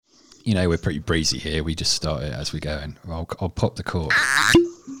we're pretty breezy here. We just start it as we go, and I'll pop the cork.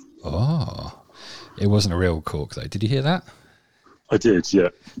 Oh, it wasn't a real cork though. Did you hear that? I did, yeah.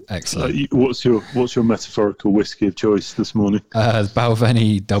 Excellent. What's your metaphorical whiskey of choice this morning?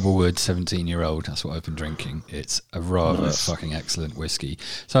 Balvenie Doublewood 17-year-old. That's what I've been drinking. It's a rather fucking excellent whiskey.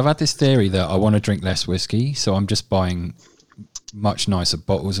 So I've had this theory that I want to drink less whiskey, so I'm just buying much nicer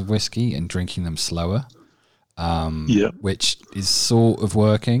bottles of whiskey and drinking them slower. Which is sort of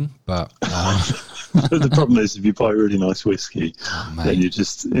working, but the problem is if you buy really nice whiskey, then you're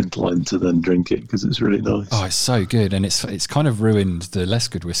just inclined to then drink it because it's really nice. Oh, it's so good, and it's kind of ruined the less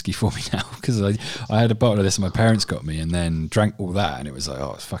good whiskey for me now because I had a bottle of this my parents got me and then drank all that and it was like,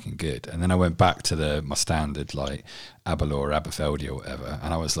 oh, it's fucking good. And then I went back to my standard like Aberlour, Aberfeldy or whatever,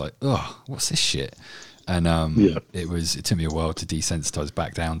 and I was like, oh, what's this shit? And it took me a while to desensitize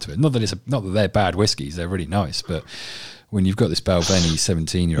back down to it. Not that they're bad whiskies; they're really nice. But when you've got this Balvenie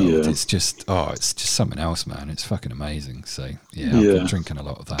 17-year-old, it's just something else, man. It's fucking amazing. So I've been drinking a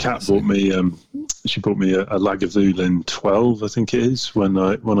lot of that. Kat bought me. She bought me a Lagavulin 12, I think it is, when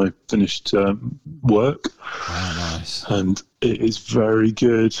I finished work. Oh, nice. And it is very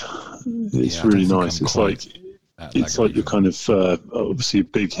good. It's really nice. It's like your kind of obviously a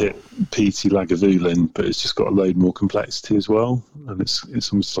big hit peaty Lagavulin, but it's just got a load more complexity as well, and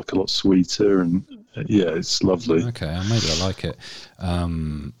it's almost like a lot sweeter, and it's lovely. Okay, maybe I like it.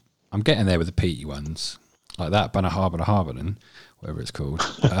 I'm getting there with the peaty ones, like that Bunnahabhain, whatever it's called,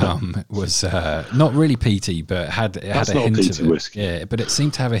 was not really peaty, but had a hint of it. Whiskey. Yeah, but it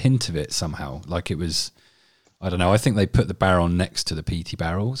seemed to have a hint of it somehow, like it was. I don't know. I think they put the barrel next to the peaty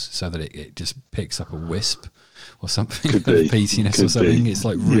barrels so that it just picks up a wisp or something of peatiness or something. It's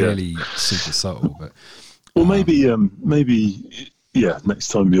like really super subtle. But maybe next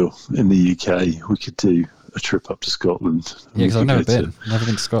time you're in the UK, we could do a trip up to Scotland. Yeah, because I've never been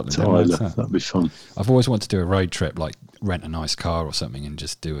to Scotland. To Islay. That'd be fun. I've always wanted to do a road trip, like rent a nice car or something, and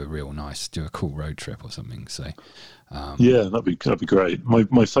just do a cool road trip or something. So that'd be great.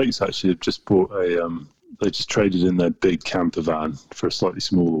 My folks actually have just bought they just traded in their big camper van for a slightly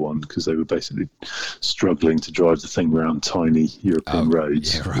smaller one because they were basically struggling to drive the thing around tiny European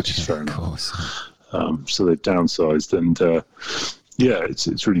roads, which is fair enough. So they've downsized, and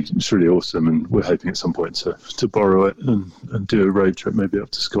it's really awesome. And we're hoping at some point to borrow it and do a road trip, maybe up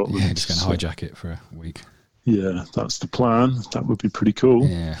to Scotland. Yeah, just going to hijack it for a week. Yeah, that's the plan. That would be pretty cool.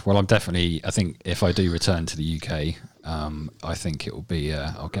 Yeah, well, I think if I do return to the UK, I think it will be,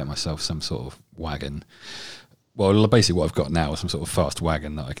 I'll get myself some sort of wagon. Well, basically what I've got now is some sort of fast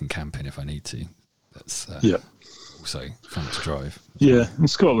wagon that I can camp in if I need to. That's also fun to drive. Yeah, and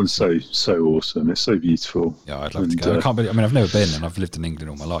Scotland's so awesome. It's so beautiful. Yeah, I'd love to go. I've never been, and I've lived in England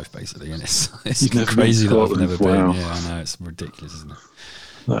all my life, basically, and it's crazy that I've never been. Yeah, I know, it's ridiculous, isn't it?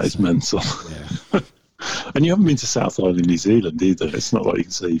 That is mental. Yeah. And you haven't been to South Island, New Zealand either. It's not like you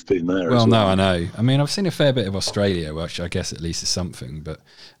can say you've been there. Well, no, I know. I mean, I've seen a fair bit of Australia, which I guess at least is something. But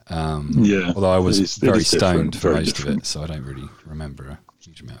although I was very stoned for most of it, so I don't really remember a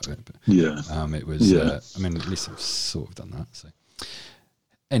huge amount of it. But it was. I mean, at least I've sort of done that. So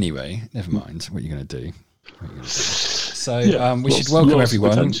anyway, never mind. What are you going to do? So we should welcome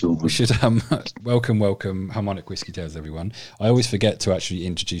everyone. We should welcome Harmonic Whiskey Tales, everyone. I always forget to actually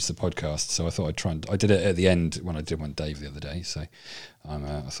introduce the podcast, so I thought I'd try and I did it at the end when I did one Dave the other day. So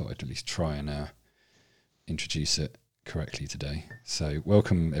I thought I'd at least try and introduce it correctly today. So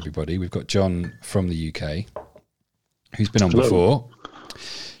welcome everybody. We've got John from the UK, who's been on before.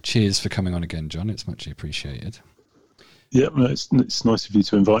 Cheers for coming on again, John. It's much appreciated. Yeah, it's nice of you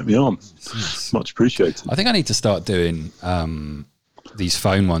to invite me on. It's much appreciated. I think I need to start doing these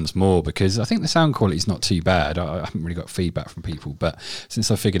phone ones more because I think the sound quality is not too bad. I haven't really got feedback from people, but since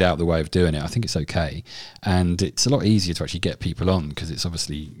I figured out the way of doing it, I think it's okay. And it's a lot easier to actually get people on because it's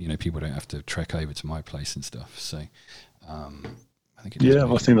obviously, people don't have to trek over to my place and stuff. So I think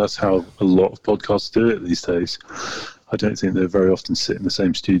I think that's how a lot of podcasts do it these days. I don't think they very often sit in the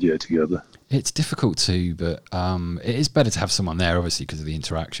same studio together. It's difficult to, but it is better to have someone there, obviously, because of the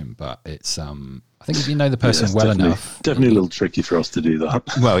interaction. But it's, I think if you know the person well enough, definitely a little tricky for us to do that.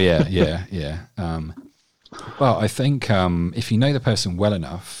 Well, yeah. Well, I think if you know the person well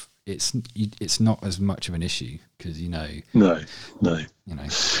enough, it's not as much of an issue because No.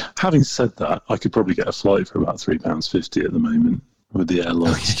 Having said that, I could probably get a flight for about £3.50 at the moment. With the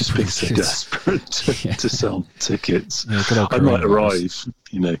airlines, just because they're desperate to sell tickets. Yeah, I might arrive,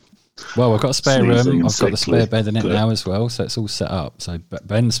 Well, I've got a spare room. I've got the spare bed in it now as well, so it's all set up. So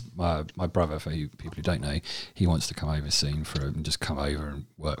Ben's my brother. For you people who don't know, he wants to come over soon and just come over and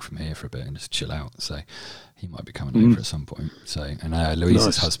work from here for a bit and just chill out. So he might be coming over at some point. So and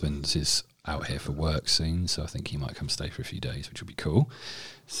Louise's husband is out here for work soon, so I think he might come stay for a few days, which will be cool.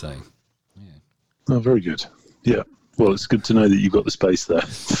 So yeah. Oh, very good. Yeah. Well, it's good to know that you've got the space there.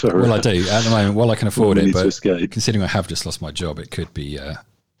 Well, I do at the moment. While I can afford it, but considering I have just lost my job, it could be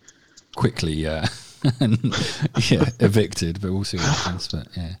quickly evicted. But we'll see what happens. But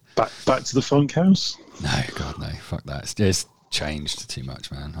yeah, back to the funk house. No, God, no, fuck that. It's changed too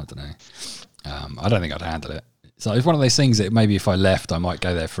much, man. I don't know. I don't think I'd handle it. So it's one of those things that maybe if I left, I might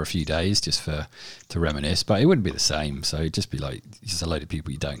go there for a few days just to reminisce, but it wouldn't be the same. So it'd just be like just a load of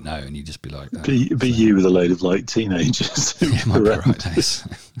people you don't know, and you'd just be like, be you with a load of like teenagers. Yeah, might be right.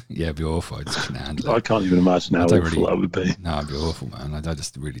 Yeah, it'd be awful. I just couldn't handle it. I can't even imagine how awful that would be. No, it'd be awful, man. I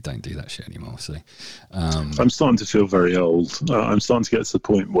just really don't do that shit anymore. So I'm starting to feel very old. I'm starting to get to the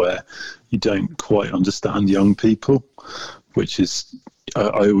point where you don't quite understand young people, which is.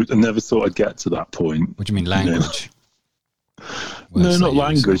 I never thought I'd get to that point. What do you mean, language? No, not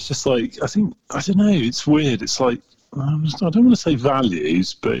language. Just like, I don't know, it's weird. It's like, I don't want to say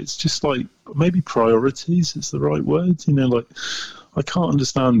values, but it's just like maybe priorities is the right word. Like I can't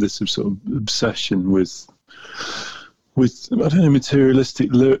understand this sort of obsession with I don't know,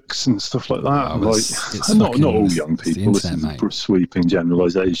 materialistic looks and stuff like that. Not all young people. This is a sweeping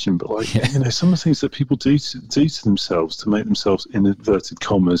generalisation, but some of the things that people do to themselves to make themselves, in inverted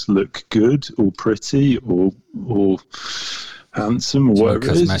commas, look good or pretty or handsome or whatever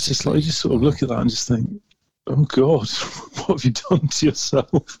it is. It's just like you just sort of look at that and just think, oh God, what have you done to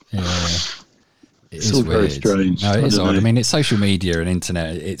yourself? Yeah. It's all very strange. No, it is odd. I mean, it's social media and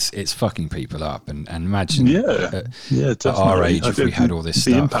internet. It's fucking people up. And imagine, at our age, if we had all this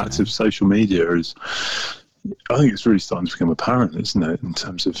stuff. The impact of social media is, I think it's really starting to become apparent, isn't it? In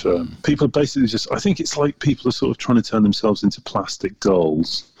terms of people basically just, I think it's like people are sort of trying to turn themselves into plastic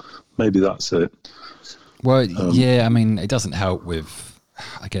dolls. Maybe that's it. Well, I mean, it doesn't help with,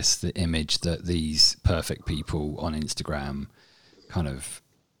 I guess, the image that these perfect people on Instagram kind of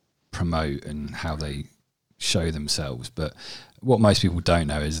promote and how they show themselves. But what most people don't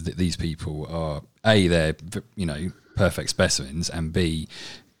know is that these people are they're perfect specimens, and B,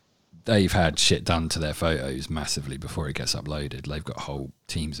 they've had shit done to their photos massively before it gets uploaded. They've got whole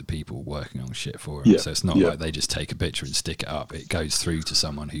teams of people working on shit for them. So it's not like they just take a picture and stick it up. It goes through to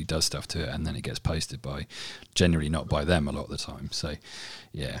someone who does stuff to it, and then it gets posted by, generally not by them a lot of the time. So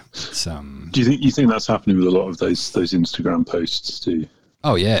yeah, it's do you think that's happening with a lot of those Instagram posts too?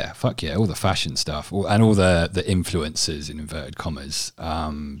 Oh yeah, fuck yeah! All the fashion stuff, and all the influencers in inverted commas.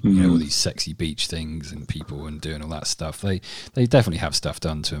 All these sexy beach things and people and doing all that stuff. They definitely have stuff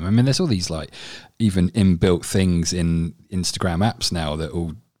done to them. I mean, there's all these like even inbuilt things in Instagram apps now that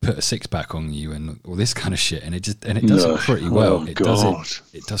will put a six pack on you and all this kind of shit, and it does it pretty well. It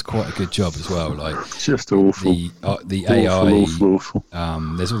does quite a good job as well. Like just awful. The awful.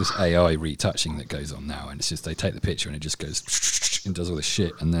 AI. There's all this AI retouching that goes on now, and it's just they take the picture and it just goes and does all this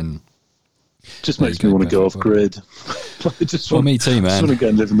shit, and then just makes me want to go off grid. Me too, man. I just want to go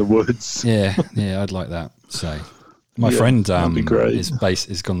and live in the woods. Yeah, I'd like that. So. My friend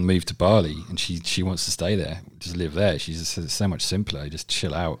is gone move to Bali, and she wants to stay there, just live there. She just says it's so much simpler. Just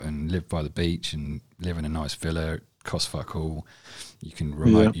chill out and live by the beach and live in a nice villa. It costs fuck all. You can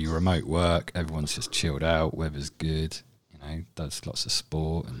remote work. Everyone's just chilled out. Weather's good. Does lots of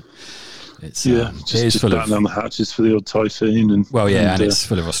sport, and it's just full of down the hatches for the odd typhoon and it's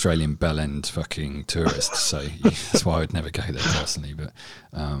full of Australian bell end fucking tourists. So that's why I would never go there personally. But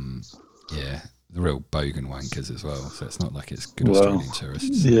the real bogan wankers as well, so it's not like it's good Australian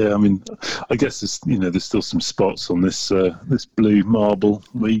tourists. Yeah, I mean, I guess there's still some spots on this this blue marble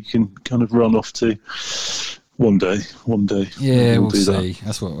where you can kind of run off to one day. Yeah, we'll see.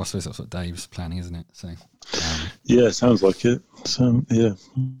 I suppose that's what Dave's planning, isn't it? So it sounds like it. So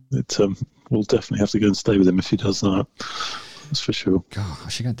we'll definitely have to go and stay with him if he does that. That's for sure. God, I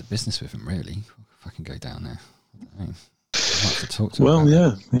should go into business with him. Really, if I can go down there. I mean, to talk to not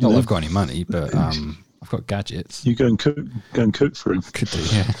that I've got any money, but I've got gadgets. You go and cook for him. Could do,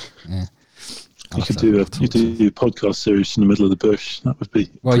 yeah. You could do a podcast series in the middle of the bush. That would be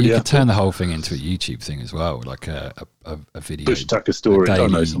you could turn the whole thing into a YouTube thing as well, like a video. Bush Tucker story. I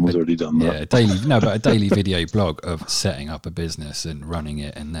know someone's already done that. A daily video blog of setting up a business and running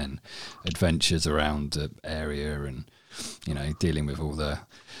it, and then adventures around the area, and dealing with all the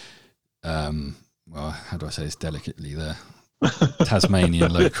how do I say this delicately,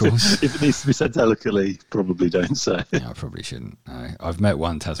 Tasmanian locals. If it needs to be said delicately, probably don't say. Yeah, I probably shouldn't. I've met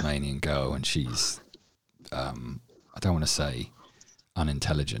one Tasmanian girl, and she's, I don't want to say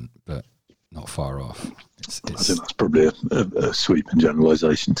unintelligent, but not far off. I think that's probably a sweeping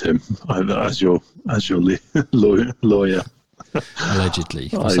generalisation, Tim. As your lawyer. Allegedly.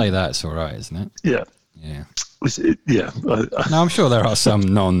 If I say that, it's all right, isn't it? Yeah. Yeah. No, I'm sure there are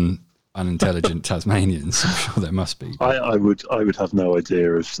some unintelligent Tasmanians. I'm sure there must be. I would have no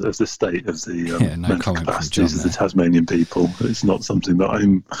idea of the state of the mental capacities of the Tasmanian people. It's not something that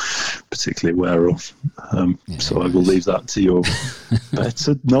I'm particularly aware of. So I will leave that to your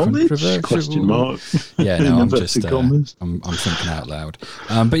better knowledge? Question mark. Yeah, no, I'm just I'm thinking out loud.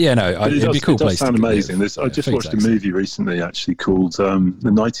 But yeah, no, it'd be a cool place. It does sound amazing. I just watched a movie recently actually called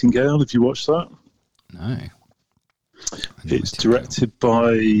The Nightingale. Have you watched that? No. It's directed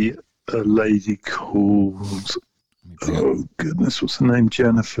by a lady called, oh goodness, what's her name?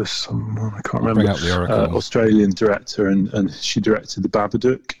 Jennifer someone, I can't remember. Australian director, and she directed The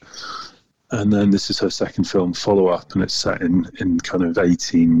Babadook, and then this is her second film, follow-up, and it's set in kind of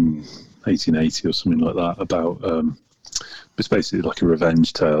 1880 or something like that, about it's basically like a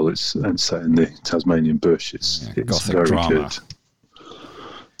revenge tale. It's set in the Tasmanian bush. It's Gothic very drama. good.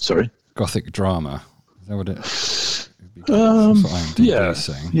 Sorry? Gothic drama. Is that what it yeah,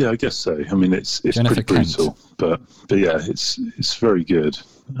 I guess so. I mean, it's pretty brutal, but yeah, it's very good.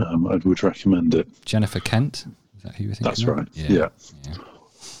 I would recommend it. Jennifer Kent, is that who you're thinking? That's right. Yeah.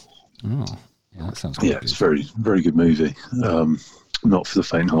 Oh, yeah, that sounds good. Yeah, it's very, very good movie. Not for the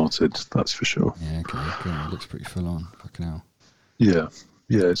faint-hearted, that's for sure. Yeah, okay, good. It looks pretty full on. Fucking hell. Yeah,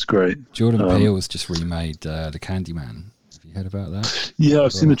 it's great. Jordan Peele's just remade The Candyman. Have you heard about that? Yeah,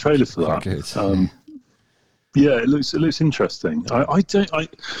 I've seen the trailer for that. Good. Yeah, it looks interesting.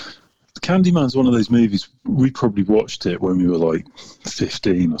 Candyman's one of those movies, we probably watched it when we were like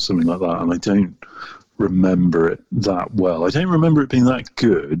 15 or something like that, and I don't remember it that well. I don't remember it being that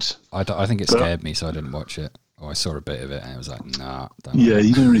good. I think it scared me, so I didn't watch it. Or I saw a bit of it, and I was like, nah.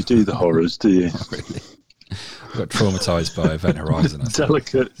 You don't really do the horrors, do you? Not really. I got traumatised by Event Horizon.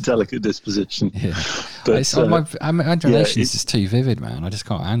 Delicate disposition. Yeah. But my imagination is just too vivid, man. I just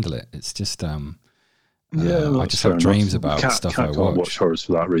can't handle it. It's just... I just have dreams about stuff I watch. Can't watch horrors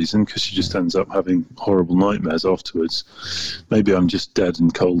for that reason, because she just ends up having horrible nightmares afterwards. Maybe I'm just dead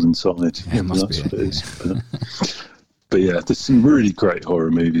and cold inside. Yeah, it must be what it is. But yeah, there's some really great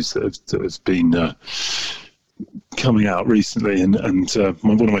horror movies that have been coming out recently, and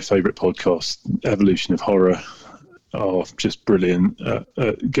one of my favourite podcasts, Evolution of Horror, are just brilliant.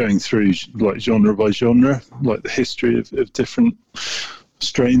 Going through like genre by genre, like the history of different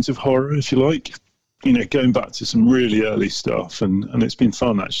strains of horror, if you like. You know, going back to some really early stuff, and it's been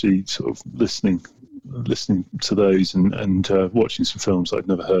fun actually, sort of listening to those and watching some films I'd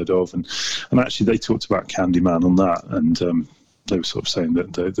never heard of, and actually they talked about Candyman on that, and they were sort of saying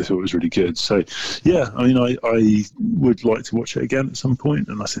that they thought it was really good. So yeah, I mean, I would like to watch it again at some point,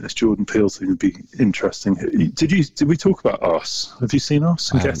 and I think this Jordan Peele thing would be interesting. Did we talk about Us? Have you seen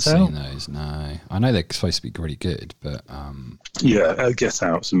Us? I haven't seen those. No, I know they're supposed to be really good, but Get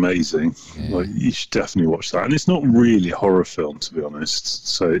Out's amazing. Yeah. Like, you should definitely watch that. And it's not really a horror film, to be honest.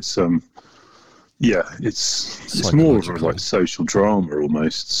 So it's it's more of a like social drama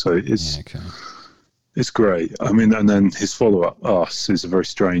almost. So it's great. I mean, and then his follow-up, Us, is a very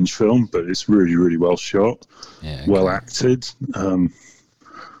strange film, but it's really, really well shot, well acted.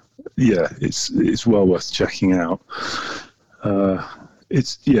 It's well worth checking out. I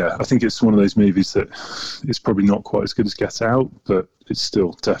think it's one of those movies that it's probably not quite as good as Get Out, but it's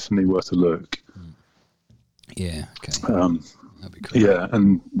still definitely worth a look. Yeah, okay. That'd be cool. Yeah,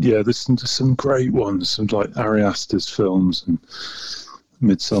 and there's some great ones, some like Ari Aster's films and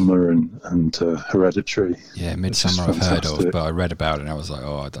Midsommar and Hereditary. Yeah, Midsommar I've heard of, but I read about it and I was like,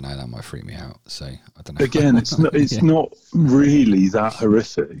 I don't know, that might freak me out. So I don't know. Again, it's not really that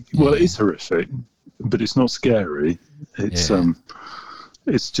horrific. Well, it is horrific, but it's not scary.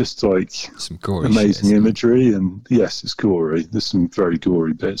 It's just like some gory amazing imagery, and yes, it's gory. There's some very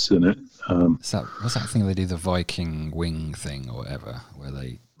gory bits in it. What's that thing they do, the Viking wing thing or whatever, where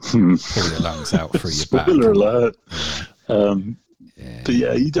they pull your lungs out through your back? Spoiler alert. But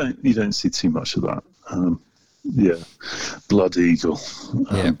you don't see too much of that. Blood Eagle.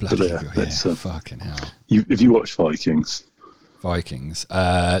 Blood Eagle. Fucking hell. Have you watched Vikings? Vikings?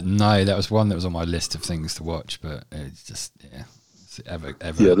 No, that was one that was on my list of things to watch, but it's just it's ever.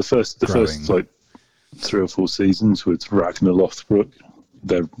 The first like 3 or 4 seasons with Ragnar Lothbrok,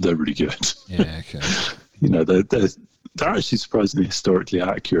 they're really good. Yeah, okay. You know, they're they're actually surprisingly historically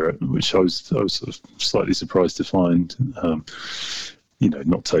accurate, which I was sort of slightly surprised to find.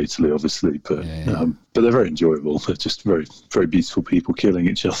 Not totally, obviously, but but they're very enjoyable. They're just very, very beautiful people killing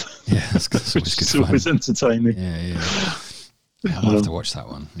each other. Yeah, that's good. It's always entertaining. Yeah. I'll have to watch that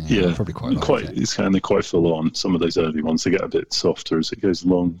one. Yeah, probably quite. It's kind of quite full on. Some of those early ones, they get a bit softer as it goes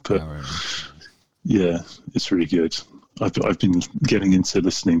along, but yeah, it's really good. I've been getting into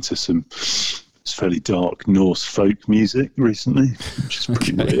listening to some fairly dark Norse folk music recently, which is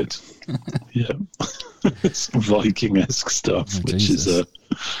pretty weird. Yeah, some Viking-esque stuff, which is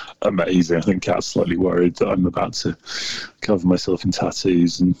amazing. I think Kat's slightly worried that I'm about to cover myself in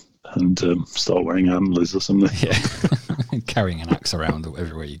tattoos and start wearing antlers or something. Yeah, carrying an axe around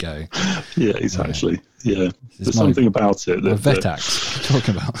everywhere you go. Yeah, exactly. Yeah, there's something about it that vet axe. What are you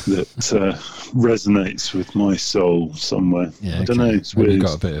talking about? That resonates with my soul somewhere. Yeah, I don't know. It's weird. You've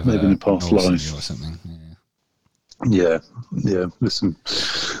got a bit of maybe in a past life or something. Yeah. There's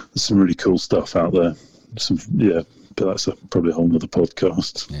some really cool stuff out there. But that's probably a whole other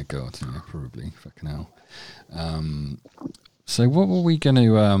podcast. Yeah, God, yeah, probably. Fucking hell. So what were we going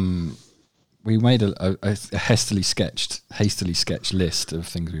to... we made a hastily sketched list of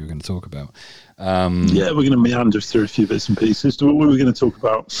things we were going to talk about. We're going to meander through a few bits and pieces. What were we going to talk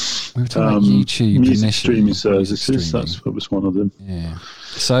about? We were talking about YouTube music initially. Streaming services. That was one of them. Yeah.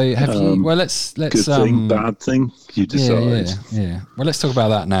 So have you... Well, let's good thing, bad thing. You decide. Yeah. Well, let's talk about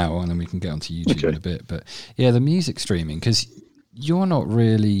that now, and then we can get onto YouTube in a bit. But yeah, the music streaming, because you're not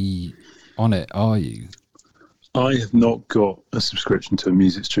really on it, are you? I have not got a subscription to a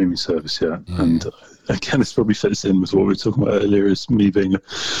music streaming service yet, and again, this probably fits in with what we were talking about earlier, as me being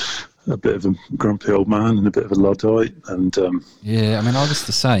a bit of a grumpy old man and a bit of a Luddite. And I mean, I was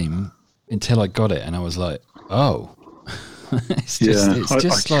the same until I got it, and I was like, oh. It's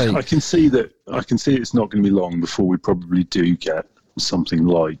just I can see it's not going to be long before we probably do get something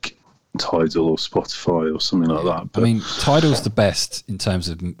like Tidal or Spotify or something like that. But, I mean, Tidal's the best in terms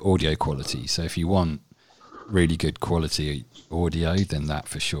of audio quality, so if you want really good quality audio, then that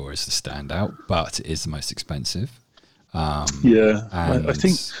for sure is the standout, but it is the most expensive. I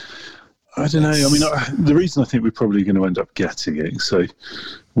think, I don't know. I mean, the reason I think we're probably going to end up getting it, so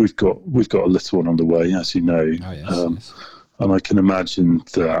we've got a little one on the way, as you know. Yes. And I can imagine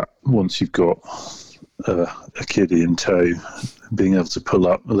that once you've got a kiddie in tow, being able to pull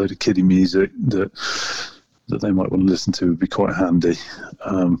up a load of kiddie music that they might want to listen to would be quite handy.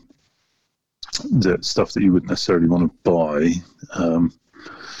 The stuff that you wouldn't necessarily want to buy,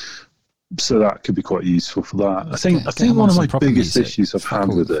 so that could be quite useful for that. I think one of my biggest issues I've had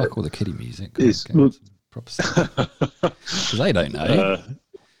with it, fuck all the kiddie music, is because they don't know.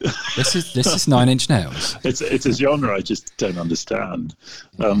 This is 9 Inch Nails. It's a genre I just don't understand.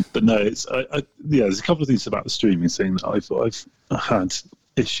 But no, it's there's a couple of things about the streaming thing that I've had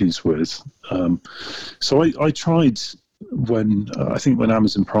issues with. So I tried. When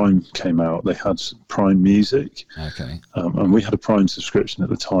Amazon Prime came out, they had Prime Music. Okay. And we had a Prime subscription at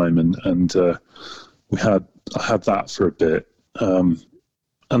the time, and I had that for a bit, and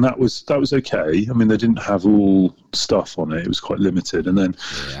that was okay. I mean, they didn't have all stuff on it; it was quite limited. And then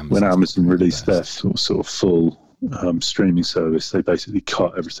when Amazon released their sort of full streaming service, they basically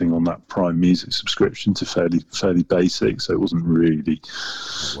cut everything on that Prime Music subscription to fairly basic, so it wasn't really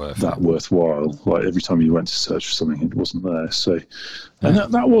worthwhile. Like every time you went to search for something, it wasn't there. So, and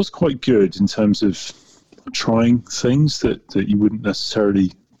that was quite good in terms of trying things that you wouldn't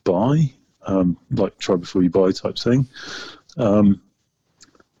necessarily buy, like try before you buy type thing.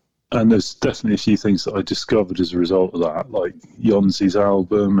 And there's definitely a few things that I discovered as a result of that, like Yonzi's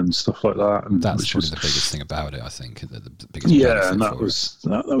album and stuff like that. And that's probably the biggest thing about it, I think. The biggest and that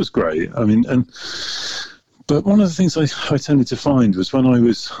was great. I mean, but one of the things I tended to find was when I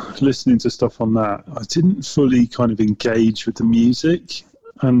was listening to stuff on that, I didn't fully kind of engage with the music.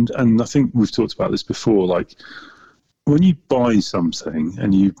 And I think we've talked about this before. Like when you buy something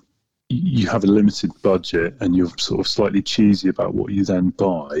and you have a limited budget and you're sort of slightly choosy about what you then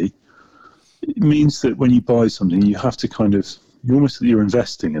buy, it means that when you buy something, you have to you're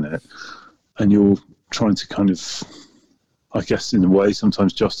investing in it, and you're trying to kind of, I guess, in a way,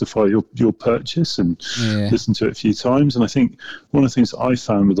 sometimes justify your purchase and listen to it a few times. And I think one of the things that I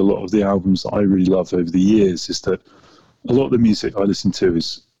found with a lot of the albums that I really love over the years is that a lot of the music I listen to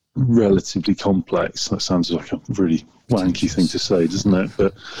is relatively complex. That sounds like a really wanky thing to say, doesn't it?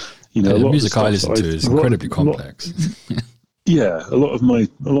 But you know, the music I listen to is incredibly complex. A lot of my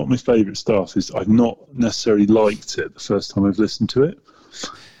favourite stuff is I've not necessarily liked it the first time I've listened to it.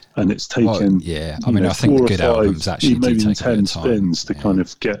 and it's taken I think good albums actually maybe even 10 spins to kind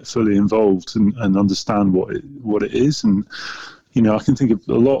of get fully involved and understand what it is. And I can think of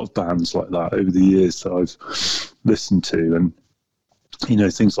a lot of bands like that over the years that I've listened to, and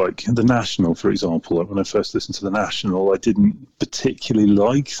things like The National, for example. Like when I first listened to The National, I didn't particularly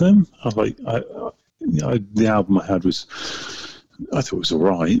like them. The album I had I thought it was all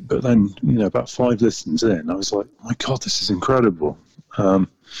right, but then about 5 listens in, I was like, my God, this is incredible.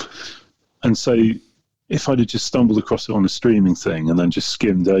 And so if I'd have just stumbled across it on a streaming thing and then just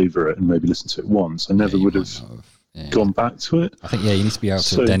skimmed over it and maybe listened to it once, I never would have gone back to it. I think you need to be able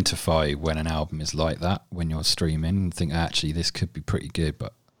to identify when an album is like that when you're streaming and think, actually this could be pretty good.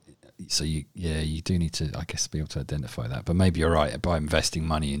 But so you do need to, I guess, be able to identify that. But maybe you're right, by investing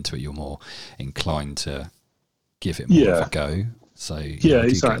money into it, you're more inclined to give it more of a go. So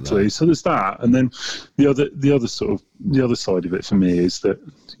exactly. So there's that, and then the other side of it for me is that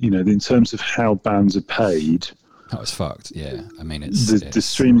in terms of how bands are paid, that was fucked. Yeah, I mean, the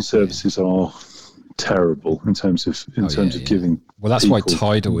streaming services are terrible in terms of giving. Well, that's why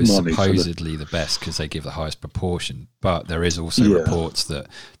Tidal is supposedly the best, because they give the highest proportion. But there is also reports that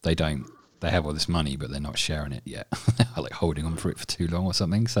they don't. They have all this money, but they're not sharing it yet. They're like holding on for it for too long or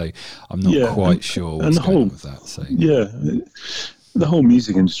something. So I'm not quite sure what's going on with that. So the whole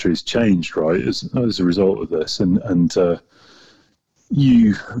music industry has changed, right, as a result of this. And I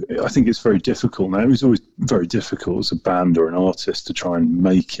think it's very difficult now. It was always very difficult as a band or an artist to try and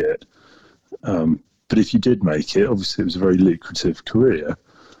make it. But if you did make it, obviously it was a very lucrative career.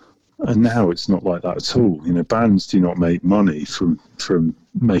 And now it's not like that at all. Bands do not make money from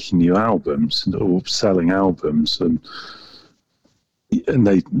making new albums or selling albums, and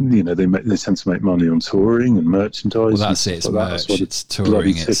they tend to make money on touring and merchandise. Well, that's it. It's merch. It's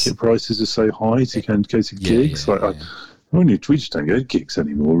touring. Ticket prices are so high to go to gigs. We just don't go to gigs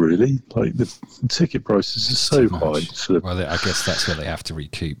anymore, really. Like the ticket prices are so high. Well, I guess that's where they have to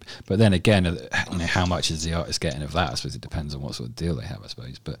recoup. But then again, how much is the artist getting of that? I suppose it depends on what sort of deal they have, I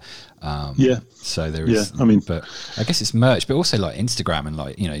suppose. But so there is. But I guess it's merch, but also like Instagram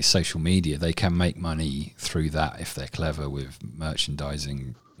and social media, they can make money through that if they're clever with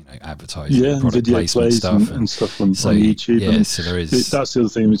merchandising. Advertising, product video placement stuff and stuff on YouTube. Yeah, so there is. That's the other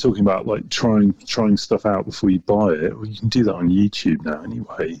thing we're talking about, like trying stuff out before you buy it. Well, you can do that on YouTube now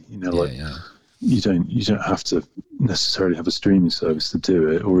anyway. You don't have to necessarily have a streaming service to do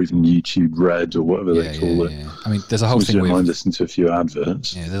it, or even YouTube Red or whatever they call it. I mean, there's a whole thing. You don't mind listening to a few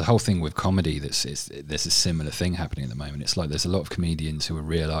adverts. Yeah, there's a whole thing with comedy. There's a similar thing happening at the moment. It's like there's a lot of comedians who are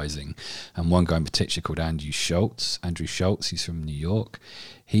realizing, and one guy in particular called Andrew Schultz. He's from New York.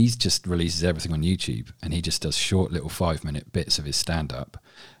 He's just releases everything on YouTube, and he just does short little 5-minute bits of his stand-up,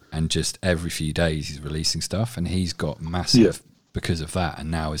 and just every few days he's releasing stuff, and he's got massive because of that, and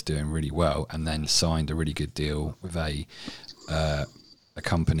now is doing really well, and then signed a really good deal with a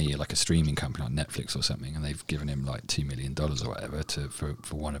company, like a streaming company like Netflix or something, and they've given him like $2 million or whatever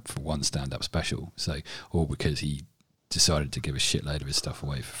for one stand-up special. So all because he decided to give a shitload of his stuff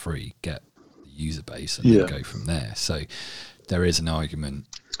away for free, get the user base, and then go from there. So there is an argument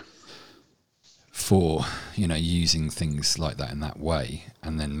for using things like that in that way,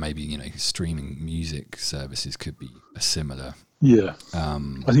 and then maybe streaming music services could be a similar. I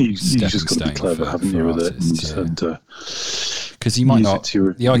think you just got to be clever, haven't you, with it? Because you might not.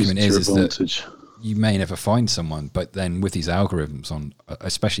 The argument is that you may never find someone, but then with these algorithms on,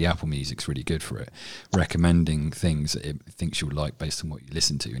 especially Apple Music's really good for it, recommending things that it thinks you'll like based on what you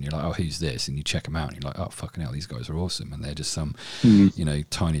listen to, and you're like, oh, who's this? And you check them out, and you're like, oh, fucking hell, these guys are awesome, and they're just some,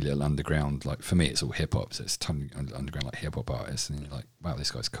 tiny little underground, like for me, it's all hip hop, so it's tiny underground like hip hop artists, and you're like, wow,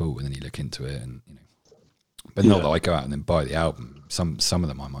 this guy's cool, and then you look into it, and but not that I go out and then buy the album. Some of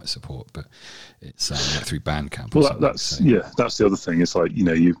them I might support, but it's through Bandcamp. Well, that's the other thing. It's like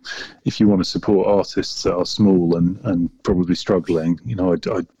if you want to support artists that are small and probably struggling,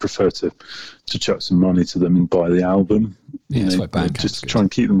 I'd prefer to chuck some money to them and buy the album. That's why Bandcamp's just to try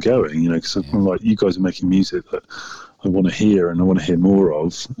and keep them going. Because I'm like, you guys are making music that I want to hear and I want to hear more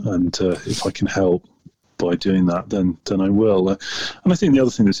of, and if I can help by doing that, then I will. And I think the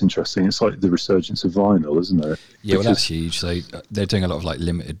other thing that's interesting, it's like the resurgence of vinyl, isn't it? Yeah, well, that's huge. So they're doing a lot of like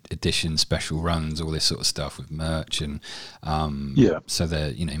limited edition special runs, all this sort of stuff with merch, and so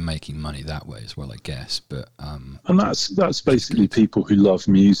they're making money that way as well, I guess. But and that's basically people who love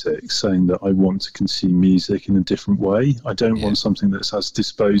music saying that I want to consume music in a different way. I don't want something that's as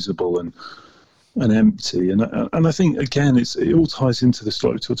disposable and empty, and I think again it all ties into this,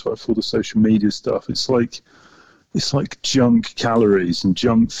 like we talked about before, the social media stuff. It's like junk calories and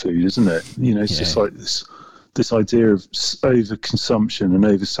junk food, isn't it? It's just like this this idea of overconsumption and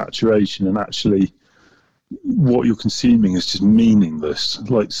oversaturation, and actually what you're consuming is just meaningless.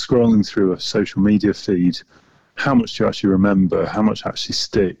 Like scrolling through a social media feed, how much do you actually remember? How much actually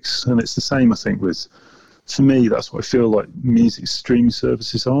sticks? And it's the same, I think, with, for me, that's what I feel like music streaming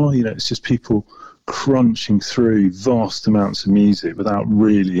services are. You know, it's just people crunching through vast amounts of music without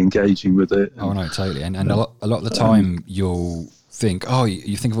really engaging with it. Oh no, totally. And a lot of the time you'll think, oh,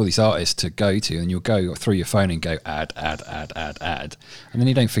 you think of all these artists to go to, and you'll go through your phone and go add, and then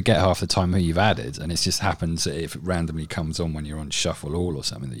you don't forget half the time who you've added, and it just happens if it randomly comes on when you're on shuffle all or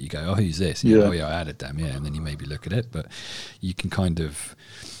something that you go, oh, who's this? And oh yeah, I added them, yeah, and then you maybe look at it, but you can kind of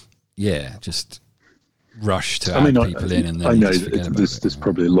just rush to add people in, and then I know there's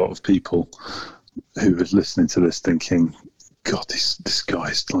probably a lot of people who are listening to this thinking, God, this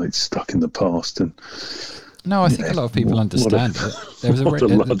guy's like stuck in the past. And no, I think a lot of people understand it. There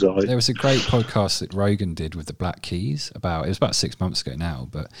was a great podcast that Rogan did with the Black Keys it was about 6 months ago now,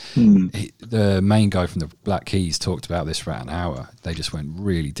 but the main guy from the Black Keys talked about this for about an hour. They just went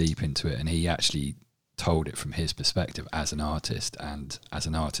really deep into it, and he actually told it from his perspective as an artist, and as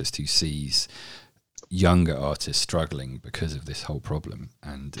an artist who sees younger artists struggling because of this whole problem,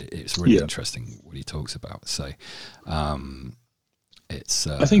 and it's really interesting what he talks about. So it's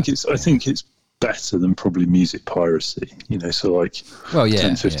I think it's better than probably music piracy, you know, so like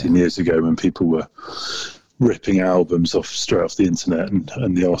 10, 15 years ago when people were ripping albums straight off the internet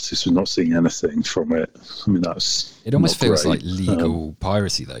and the artist was not seeing anything from it. I mean, it almost feels like legal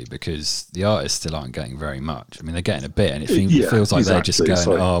piracy though, because the artists still aren't getting very much. I mean, they're getting a bit, and it feels like they're just going,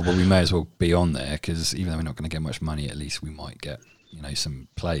 well, we may as well be on there, because even though we're not going to get much money, at least we might get, you know, some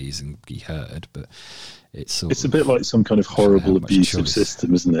plays and be heard. But it's a bit like some kind of horrible abusive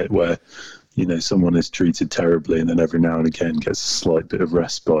system, isn't it, where, you know, someone is treated terribly and then every now and again gets a slight bit of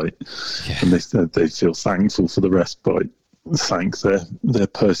respite, and they feel thankful for the respite, thank their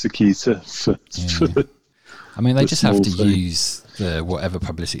persecutor for I mean, they just have to use whatever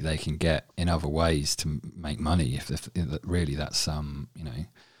publicity they can get in other ways to make money, if really that's you know,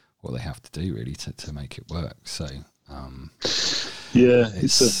 what they have to do really to make it work. So I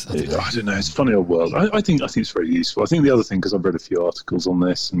don't know. It's a funny old world. I think it's very useful. I think the other thing, because I've read a few articles on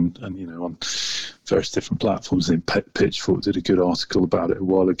this, and you know, on various different platforms. I think Pitchfork did a good article about it a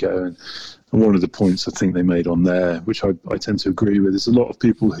while ago, and one of the points I think they made on there, which I tend to agree with, is a lot of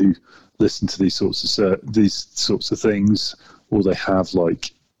people who listen to these sorts of things, or they have,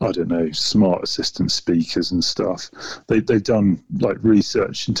 like, I don't know, smart assistant speakers and stuff. They've done like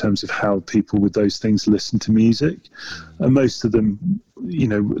research in terms of how people with those things listen to music, and most of them, you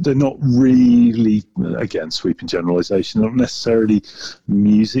know, they're not really, again, sweeping generalisation, not necessarily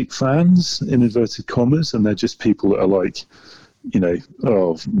music fans in inverted commas, and they're just people that are like, you know,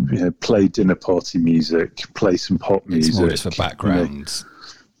 play dinner party music, play some pop music. It's more just for background.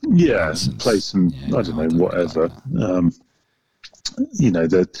 You know, play some, I don't know, whatever. You know,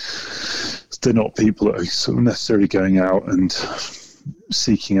 they're not people that are sort of necessarily going out and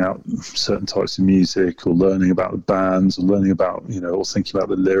seeking out certain types of music, or learning about the bands, or learning about, you know, or thinking about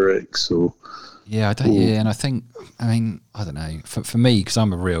the lyrics, or and I mean, I don't know, for me, because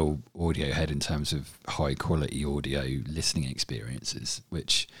I'm a real audio head in terms of high quality audio listening experiences,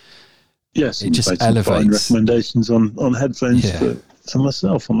 which it just elevates recommendations on headphones for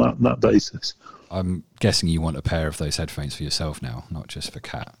myself on that basis. I'm guessing you want a pair of those headphones for yourself now, not just for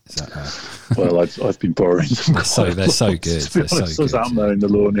Kat. Is that Well, I've been borrowing them. They're so good. I was out mowing the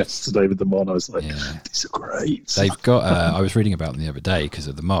lawn yesterday with them on. I was like, these are great. They've got. I was reading about them the other day, because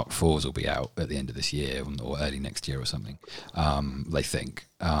the Mark IVs will be out at the end of this year or early next year or something. They think,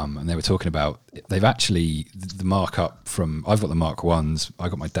 and they were talking about, they've actually, the markup from, I've got the Mark I's, I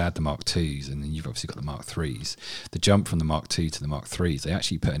got my dad the Mark IIs, and then you've obviously got the Mark IIIs. The jump from the Mark II to the Mark IIIs, they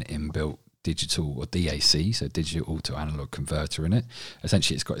actually put an inbuilt digital, or DAC, so digital to analog converter in it.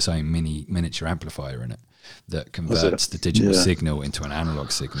 Essentially, it's got its own miniature amplifier in it that converts the digital signal into an analog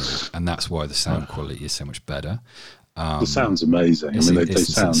signal, and that's why the sound quality is so much better. The sound's amazing. I mean, they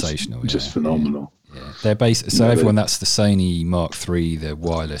sound sensational, just phenomenal. Yeah. They're based, so everyone, that's the Sony Mark III, the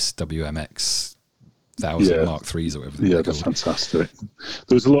wireless WMX 1000 Mark IIIs or whatever. Yeah, they're fantastic.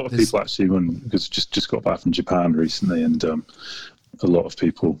 There was a lot of people actually, because just got back from Japan recently, and a lot of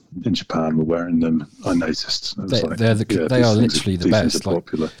people in Japan were wearing them. I noticed. They are literally the best.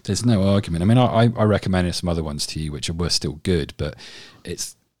 Like, there's no argument. I mean, I recommended some other ones to you, which were still good, but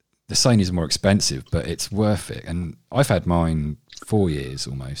the Sony's are more expensive, but it's worth it. And I've had mine 4 years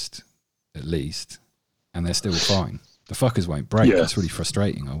almost, at least, and they're still fine. the fuckers won't break. It's really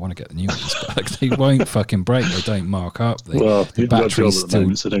frustrating. I want to get the new ones, but like, they won't fucking break. They don't mark up. The battery's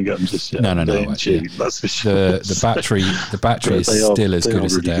still. So don't get them just yet. No. That's for sure. The battery is still as good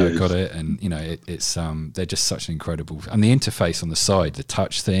as the day I got it, and it's they're just such an incredible. And the interface on the side, the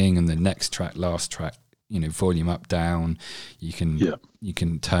touch thing, and the next track, last track. Volume up, down. You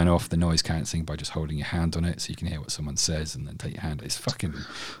can turn off the noise cancelling by just holding your hand on it, so you can hear what someone says, and then take your hand. It's fucking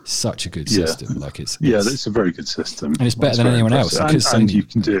such a good system. Like it's a very good system, and it's better than anyone else. And you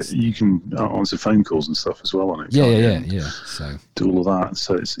can do it. You can answer phone calls and stuff as well on it. Yeah. So do all of that.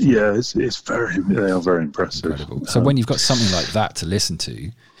 So it's very. They are very impressive. Incredible. So when you've got something like that to listen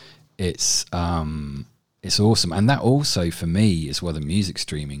to, it's awesome. And that also for me as well, the music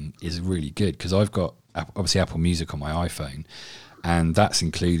streaming is really good because I've got obviously Apple Music on my iPhone, and that's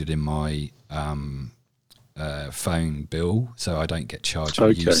included in my phone bill, so I don't get charged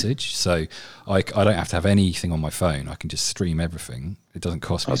for usage. So I don't have to have anything on my phone. I can just stream everything. It doesn't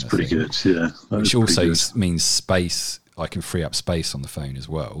cost me anything. That's pretty good, yeah. Which also means space. I can free up space on the phone as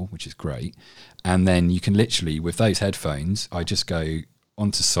well, which is great. And then you can literally, with those headphones, I just go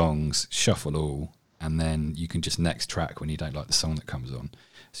onto songs, shuffle all, and then you can just next track when you don't like the song that comes on.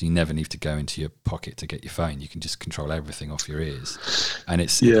 So you never need to go into your pocket to get your phone. You can just control everything off your ears, and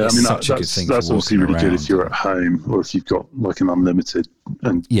it's such a good thing. That's obviously really good if you're at home or if you've got like an unlimited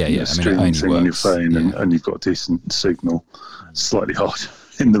and streaming thing on your phone, and you've got a decent signal. Slightly hard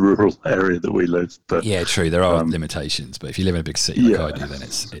in the rural area that we live, but true, there are limitations. But if you live in a big city like I do, then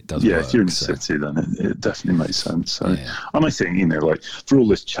it does. Yeah, work, if you're in a city, then it definitely makes sense. So, and I think like for all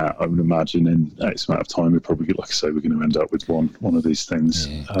this chat, I would imagine in X amount of time, we're probably, like I say, we're going to end up with one of these things.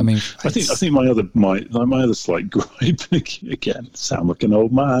 Yeah. I think my other slight gripe, again, sound like an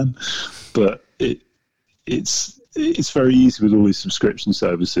old man, but it's very easy with all these subscription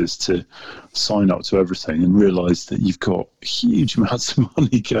services to sign up to everything and realise that you've got huge amounts of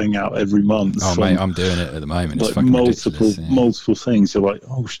money going out every month. Oh, mate, I'm doing it at the moment. It's like fucking multiple things. You're like,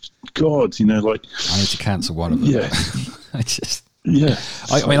 oh God, like I need to cancel one of them. Yeah, I just. Yeah,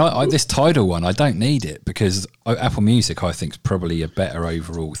 I this Tidal one, I don't need it because Apple Music, I think, is probably a better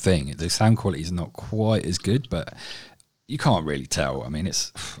overall thing. The sound quality is not quite as good, but you can't really tell. I mean, I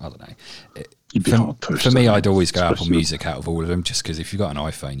don't know. For me, I'd always go Apple Music out of all of them, just because if you've got an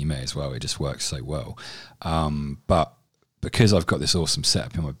iPhone, you may as well. It just works so well. But because I've got this awesome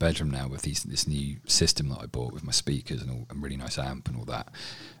setup in my bedroom now with this new system that I bought with my speakers and a really nice amp and all that,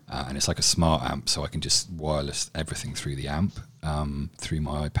 and it's like a smart amp, so I can just wireless everything through the amp, through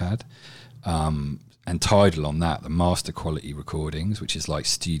my iPad. And Tidal on that, the master quality recordings, which is like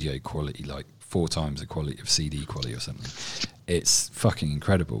studio quality, like 4 times the quality of CD quality or something. It's fucking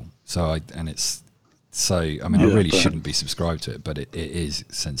incredible. I really shouldn't be subscribed to it, but it is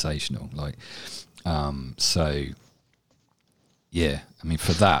sensational. Like, I mean,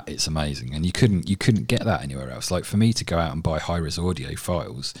 for that, it's amazing, and you couldn't get that anywhere else. Like for me to go out and buy high-res audio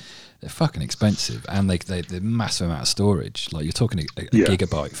files, they're fucking expensive, and they're massive amount of storage. Like you're talking a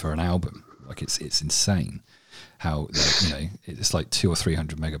gigabyte for an album. Like it's insane how it's like 200 or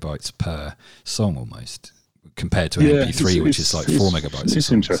 300 megabytes per song almost, compared to an MP3, which is like 4 megabytes.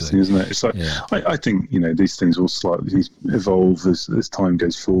 It's interesting, isn't it? It's like I think these things will slightly evolve as time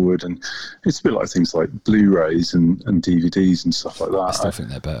goes forward, and it's a bit like things like Blu-rays and DVDs and stuff like that. I still think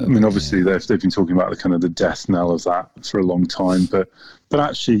they're better. I mean, obviously they've been talking about the death knell of that for a long time, but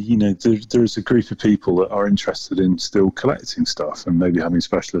actually, there's a group of people that are interested in still collecting stuff and maybe having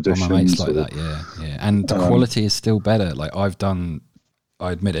special editions. My mates like that, yeah, and the quality is still better. Like I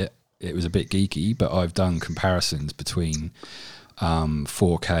admit it. It was a bit geeky, but I've done comparisons between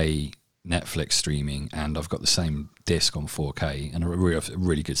 4K Netflix streaming, and I've got the same disc on 4K and a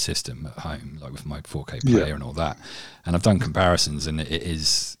really good system at home, like with my 4K player and all that. And I've done comparisons, and it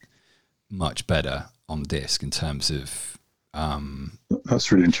is much better on disc in terms of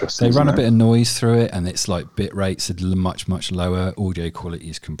that's really interesting. They run a bit of noise through it, and it's like bit rates are much lower. Audio quality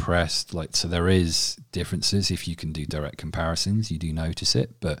is compressed, so there is differences. If you can do direct comparisons, you do notice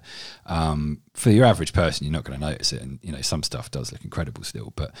it. But for your average person, you're not going to notice it. And some stuff does look incredible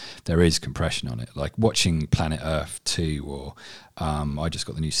still, but there is compression on it. Like watching Planet Earth 2, or I just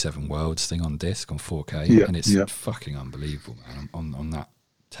got the new Seven Worlds thing on disc on 4K, and it's fucking unbelievable, man. On that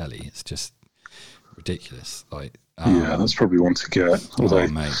telly, it's just ridiculous. That's probably one to get. Although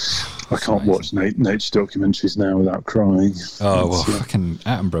mate, I can't watch nature documentaries now without crying. Fucking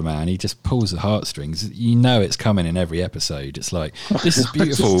Attenborough, man, he just pulls the heartstrings. It's coming in every episode. It's like, this is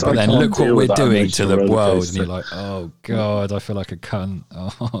beautiful, but then look what we're doing to the world, and you're like, oh God, I feel like a cunt.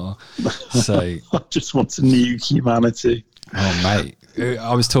 So I just want to nuke humanity. Oh mate,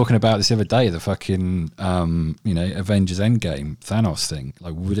 I was talking about this the other day, the fucking, Avengers Endgame Thanos thing.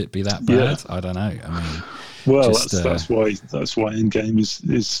 Like, would it be that bad? I don't know. I mean, well, that's why Endgame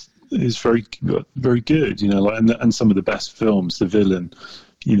is very good. And some of the best films, the villain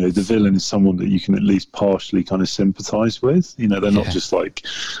is someone that you can at least partially kind of sympathise with. They're not just like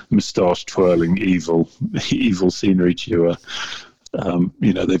moustache twirling evil scenery chewer.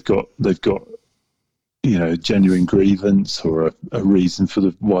 They've got genuine grievance or a reason for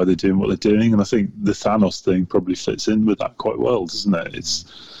why they're doing what they're doing. And I think the Thanos thing probably fits in with that quite well, doesn't it?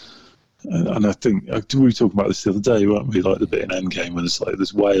 And I think we were talking about this the other day, weren't we? Like the bit in Endgame when it's like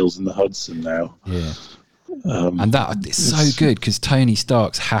there's whales in the Hudson now. Yeah. And it's so good because Tony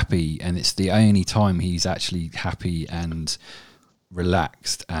Stark's happy, and it's the only time he's actually happy and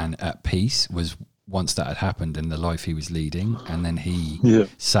relaxed and at peace was once that had happened in the life he was leading, and then he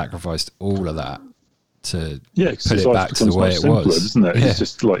sacrificed all of that to put it back to the way it was, isn't it? He's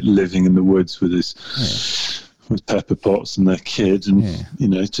just like living in the woods with with Pepper Potts and their kid, and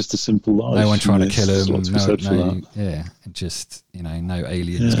it's just a simple life. No one trying to kill him. No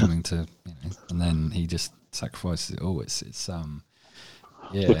aliens coming to, and then he just sacrifices it all. It's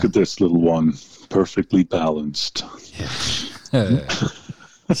Look at this little one, perfectly balanced.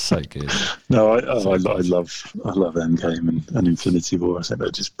 So good. No, I love Endgame and Infinity War. I think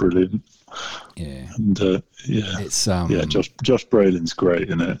they're just brilliant. Yeah, and it's Josh Brolin's great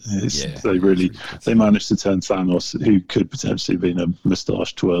in it. They managed to turn Thanos, who could potentially have been a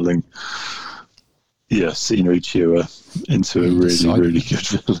moustache twirling, scenery chewer, into a really good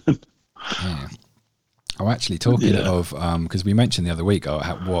villain. Yeah. Oh, actually, talking of because we mentioned the other week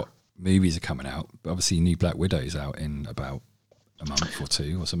what movies are coming out. Obviously, new Black Widow's out in about a month or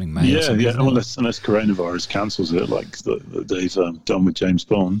two or something. Unless coronavirus cancels it, like they've done with James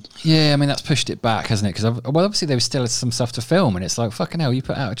Bond. Yeah, I mean that's pushed it back, hasn't it? Because obviously there was still some stuff to film, and it's like fucking hell, you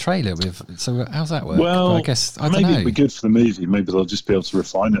put out a trailer with. So how's that work? Well, I guess I don't know. Maybe it'd be good for the movie. Maybe they'll just be able to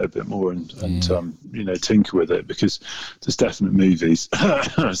refine it a bit more and tinker with it, because there's definite movies,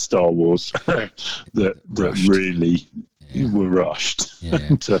 Star Wars, that really. Were rushed. Yeah. I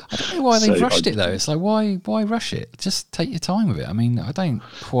don't know why they've rushed it though. It's like why rush it? Just take your time with it. I mean, I don't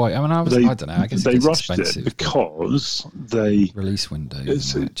quite. I mean, I don't know. I guess they rushed it because they release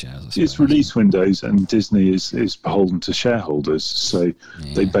windows. It's release windows, and Disney is beholden to shareholders. So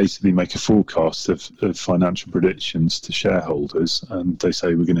they basically make a forecast of financial predictions to shareholders, and they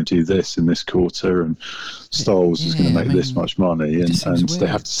say we're going to do this in this quarter, and Star Wars is going to make this much money, and they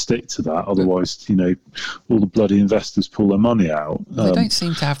have to stick to that. Otherwise, all the bloody investors pull their money out. They don't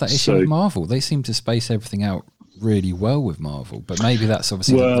seem to have that issue with Marvel. They seem to space everything out really well with Marvel, but maybe that's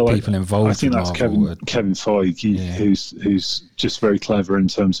obviously the people involved. I think that's Marvel Kevin Feige, who's just very clever in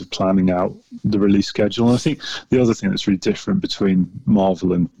terms of planning out the release schedule. And I think the other thing that's really different between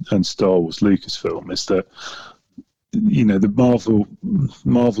Marvel and Star Wars Lucasfilm is that the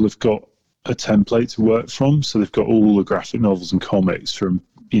Marvel have got a template to work from, so they've got all the graphic novels and comics from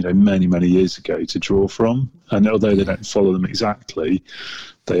many years ago to draw from, and although they don't follow them exactly,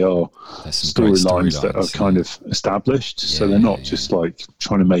 they are storylines that are kind of established. So they're not just like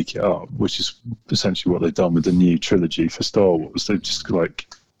trying to make it up, which is essentially what they've done with the new trilogy for Star Wars. They've just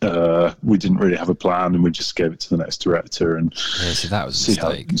like we didn't really have a plan, and we just gave it to the next director and so that was see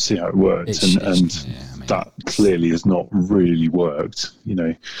how it worked, and that clearly has not really worked,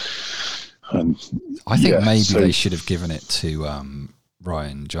 And I think they should have given it to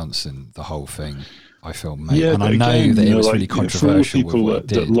Rian Johnson, the whole thing. I feel, and I know that it was really controversial. For all the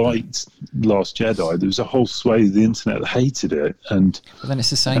people that liked Last Jedi, there was a whole swathe of the internet that hated it, and then it's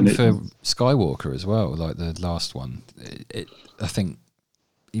the same for Skywalker as well. Like the last one, I think.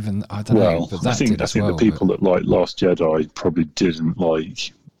 Even I don't know, but I think the people that like Last Jedi probably didn't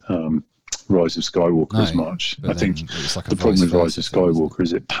like Rise of Skywalker as much. I think the problem with Rise of Skywalker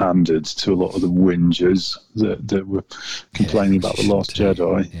is it pandered to a lot of the whingers that were complaining about The Last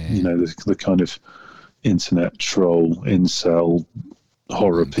Jedi. The kind of internet troll, incel,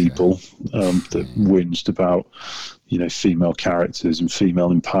 horror people that whinged about, female characters and female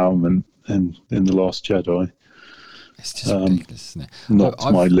empowerment in The Last Jedi. It's just ridiculous, isn't it? Not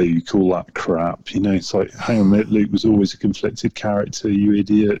my Luke, all that crap. It's like, hang on a minute, Luke was always a conflicted character, you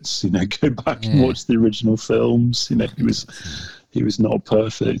idiots. Go back and watch the original films. He was not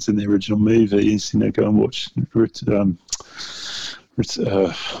perfect in the original movies. Go and watch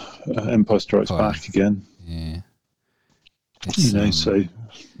Empire Strikes Back again. Yeah. So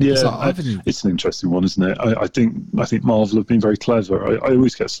yeah, it's an interesting one, isn't it? I think Marvel have been very clever. I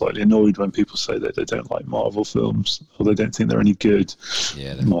always get slightly annoyed when people say that they don't like Marvel films or they don't think they're any good.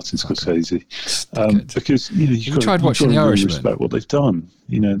 Yeah, Martin Scorsese, because you tried watching The Irishman. Respect what they've done,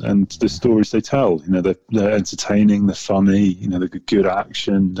 and the stories they tell. They're entertaining, they're funny. They've good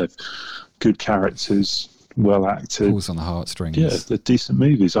action, they've good characters, well acted. Pulls on the heartstrings. Yeah, they're decent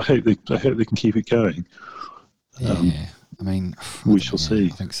movies. I hope they can keep it going. Yeah. I mean, we shall see. I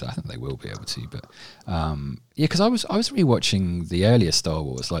think so. I think they will be able to, but because I was rewatching the earlier Star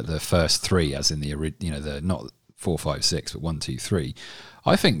Wars, like the first three, as in the the not 4, 5, 6, but 1, 2, 3.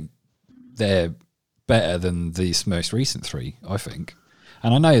 I think they're better than these most recent three. I think,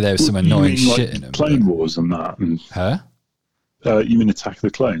 and I know there's some annoying shit in them. Clone Wars and that, you mean Attack of the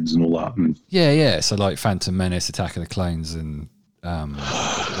Clones and all that? Yeah. So like Phantom Menace, Attack of the Clones, and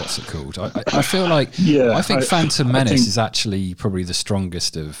what's it called? I feel like I think Phantom Menace is actually probably the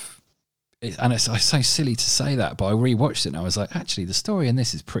strongest of it, and it's so silly to say that, but I rewatched it and I was like, actually the story in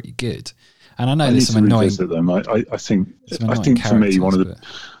this is pretty good. And I know there's some annoying them. I think for me one of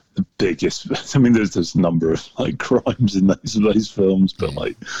the biggest, I mean there's a number of like crimes in those films, but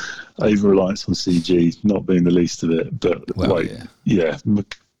like over-reliance on CG not being the least of it, but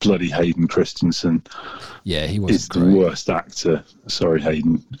bloody Hayden Christensen. Yeah, he was the worst actor. Sorry,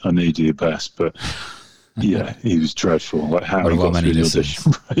 Hayden, I know you do your best, but yeah, he was dreadful. Like how he got through the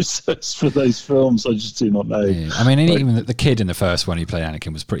audition process for those films, I just do not know. Yeah. I mean, even the kid in the first one who played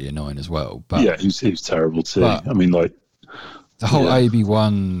Anakin was pretty annoying as well. But yeah, he was terrible too. I mean, like the whole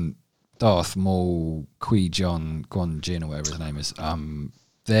Obi-Wan, Darth Maul, Qui-Gon Jinn, or whatever his name is.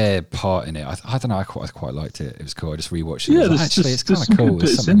 Their part in it, I don't know. I quite liked it. It was cool. I just rewatched it. Yeah, it's kind of cool.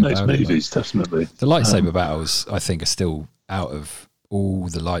 There's something in those movies, definitely. The lightsaber battles, I think, are still out of all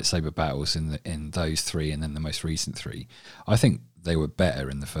the lightsaber battles in those three, and then the most recent three. I think they were better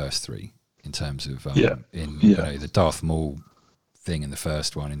in the first three in terms of the Darth Maul thing in the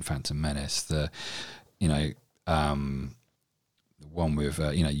first one in Phantom Menace. The one with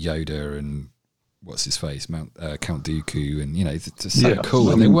Yoda and what's his face, Count Dooku, and it's so cool.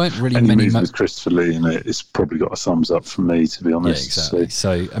 And there weren't really many with Christopher Lee in it. It's probably got a thumbs up from me, to be honest. Yeah, exactly.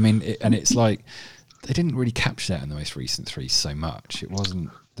 So I mean, it's like they didn't really capture that in the most recent three so much. It wasn't.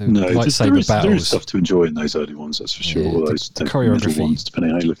 There is stuff to enjoy in those early ones, that's for sure. Yeah, the choreography, ones,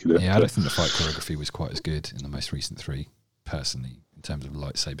 depending how you look at it. Yeah, I don't think the fight choreography was quite as good in the most recent three, personally, in terms of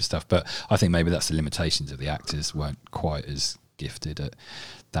lightsaber stuff. But I think maybe that's the limitations of the actors weren't quite as gifted at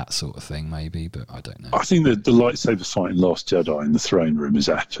that sort of thing, maybe, but I don't know. I think that the lightsaber fight in Last Jedi in the throne room is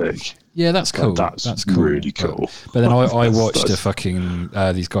epic. Yeah, that's cool. That's cool. Really cool. But then I watched a fucking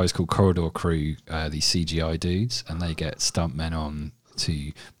these guys called Corridor Crew, these CGI dudes, and they get stuntmen on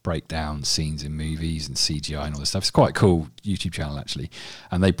to break down scenes in movies and CGI and all this stuff. It's quite a cool YouTube channel actually,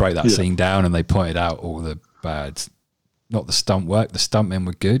 and they break that scene down and they pointed out all the bad. Not the stunt work. The stuntmen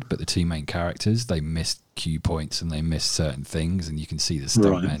were good, but the two main characters, they missed cue points and they missed certain things, and you can see the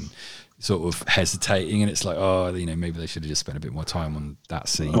stuntmen sort of hesitating, and it's like, maybe they should have just spent a bit more time on that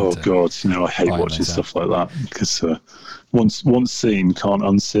scene. Oh God, I hate watching stuff like that because once seen can't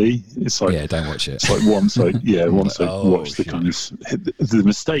unsee. It's like don't watch it. It's like once I watch the kind of the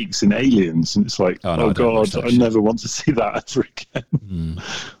mistakes in Aliens, and it's like, God, I never want to see that ever again.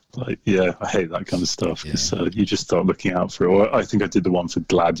 Like, I hate that kind of stuff because you just start looking out for it. Or I think I did the one for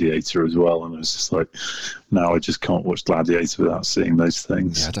Gladiator as well, and I was just like, no, I just can't watch Gladiator without seeing those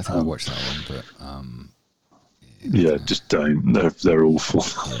things. Yeah, I don't think I watched that one, but just don't. They're awful.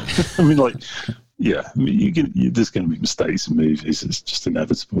 I mean, like, there's going to be mistakes in movies. It's just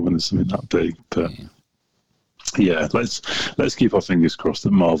inevitable when there's something that big. But let's keep our fingers crossed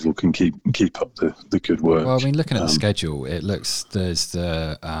that Marvel can keep up the good work. Well, I mean, looking at the schedule, it looks there's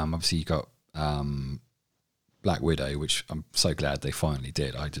the obviously you got Black Widow, which I'm so glad they finally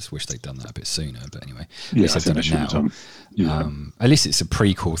did. I just wish they'd done that a bit sooner. But anyway, at least they've done it now. At least it's a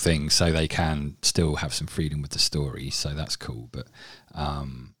prequel thing, so they can still have some freedom with the story. So that's cool. But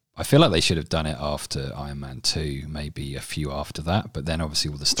I feel like they should have done it after Iron Man 2, maybe a few after that. But then obviously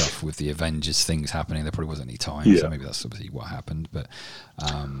all the stuff with the Avengers things happening, there probably wasn't any time. So maybe that's obviously what happened. But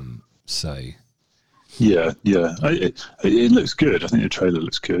it looks good. I think the trailer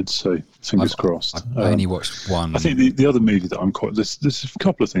looks good. So fingers crossed. I only watched one. I think the other movie that I'm there's a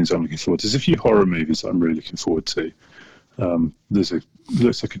couple of things I'm looking forward to. There's a few horror movies that I'm really looking forward to.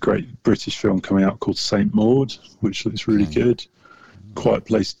 Looks like a great British film coming out called Saint Maud, which looks really good. Quiet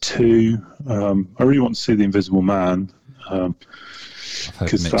Place 2. I really want to see The Invisible Man. I've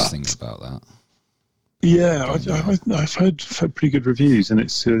heard mixed things about that. Yeah, I've heard pretty good reviews, and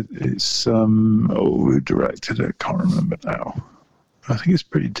it's who directed it? Can't remember now. I think it's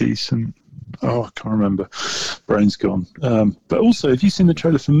pretty decent. Oh, I can't remember. Brain's gone. But also, have you seen the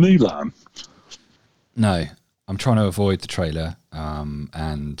trailer for Mulan? No, I'm trying to avoid the trailer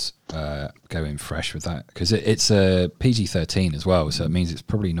and go in fresh with that because it's a PG-13 as well, so it means it's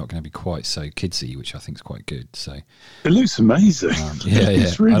probably not going to be quite so kidsy, which I think is quite good. So it looks amazing.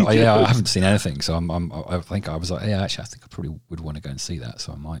 It's really good. I haven't seen anything, so I think I was like, I think I probably would want to go and see that.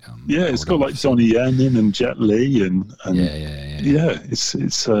 So I might. It's got like Donnie Yen and Jet Li and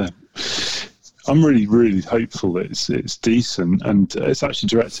it's. I'm really, really hopeful that it's decent, and it's actually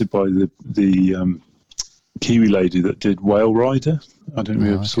directed by the Kiwi lady that did Whale Rider. I don't know if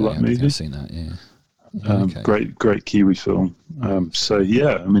you ever saw that movie. I've seen that, yeah. Great Kiwi film. So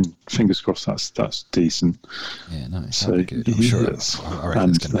yeah, I mean, fingers crossed that's decent. Yeah, no, so good. I'm sure I reckon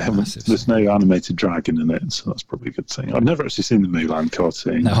it's going to be massive. There's no animated dragon in it, so that's probably a good thing. I've never actually seen the Mulan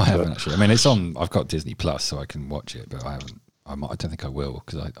cartoon. No, I haven't actually. I mean, it's on. I've got Disney Plus, so I can watch it, but I haven't. I don't think I will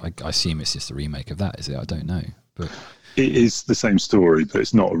because I assume it's just a remake of that. Is it? I don't know, but. It is the same story, but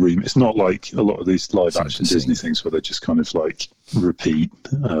it's not a remake. It's not like a lot of these live-action Disney things where they just kind of like repeat.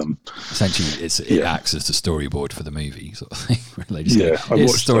 Essentially, it acts as the storyboard for the movie, sort of thing. I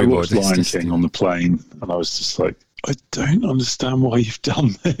watched Lion King on the plane, and I was just like, I don't understand why you've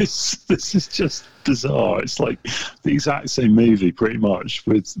done this. This is just bizarre. It's like the exact same movie, pretty much,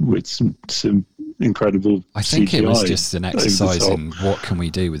 with some incredible. I think CGI it was just an exercise in what can we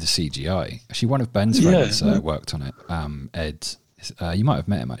do with the CGI. Actually, one of Ben's friends worked on it. Ed, you might have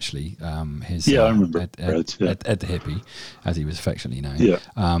met him actually. I remember Ed the hippie, as he was affectionately known.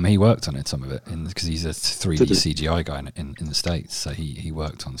 Yeah. He worked on some of it because he's a 3D CGI guy in the States. So he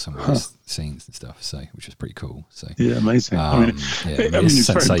worked on some of those scenes and stuff. So which was pretty cool. So yeah, amazing. It's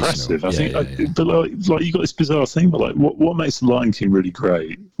very impressive. I think, but like you got this bizarre thing. But like, what makes The Lion King really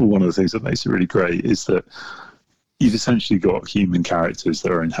great? Well, one of the things that makes it really great is that you've essentially got human characters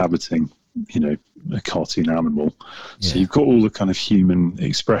that are inhabiting, a cartoon animal. So you've got all the kind of human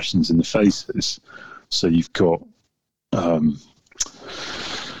expressions in the faces. So you've got, I don't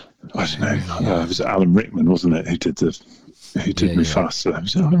know, it was Alan Rickman, wasn't it, who did Mufasa?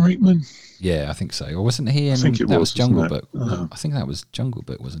 Was it Alan Rickman? Yeah, I think so. Or wasn't he in? That was Jungle Book. I think that was Jungle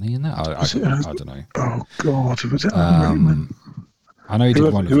Book, wasn't he in that? I don't know. Oh God, was it Alan Rickman? I know he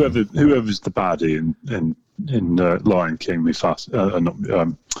did one of them. Whoever's the baddie in Lion King,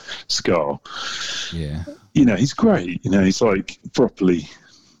 Mufasa, Scar. Yeah. He's great. He's like properly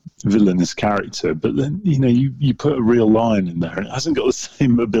villainous character, but then you put a real lion in there and it hasn't got the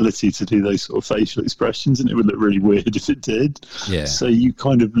same ability to do those sort of facial expressions, and it would look really weird if it did. Yeah. So you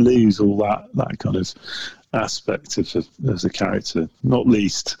kind of lose all that kind of aspect of a character, not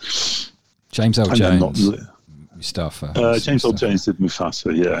least James L. Jones. Mustafa. James L. Jones did Mufasa,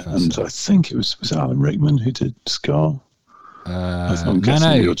 and I think it was Alan Rickman who did Scar. No.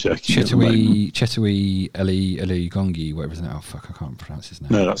 Chetui Eli Gongi, whatever his name. Oh fuck, I can't pronounce his name.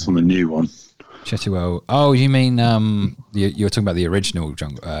 No, that's on the new one. Chetuel. Oh, you mean you're talking about the original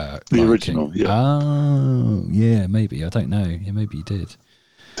Jungle? The original, King. Yeah. Oh, yeah, maybe. I don't know. Yeah, maybe you did.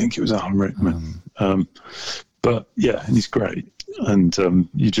 I think it was Alan Rickman. But yeah, and he's great, and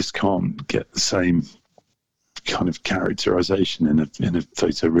you just can't get the same kind of characterization in a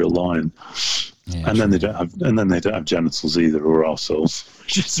photoreal lion. Yeah, and then they don't have genitals either, or arseholes,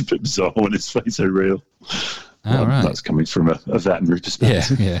 which is a bit bizarre when it's photoreal. Right. That's coming from a veterinary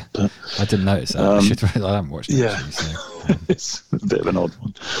perspective. Yeah. But, I didn't notice that. I haven't watched it. Yeah, actually, so, it's a bit of an odd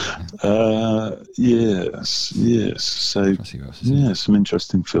one. Yes. So some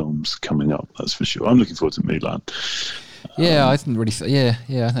interesting films coming up. That's for sure. I'm looking forward to Mulan. Yeah, I didn't really. I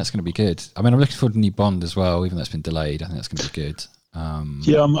think that's going to be good. I mean, I'm looking forward to New Bond as well, even though it's been delayed. I think that's going to be good. I'm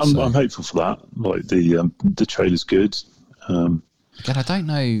hopeful for that. Like the trailer's good. Again, I don't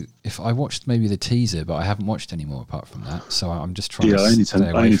know if I watched maybe the teaser, but I haven't watched any more apart from that. So I'm just trying. I only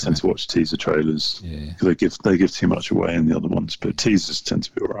tend to watch teaser trailers. Yeah, they give too much away in the other ones, but teasers tend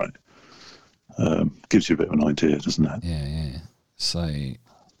to be all right. Gives you a bit of an idea, doesn't it? Yeah. So I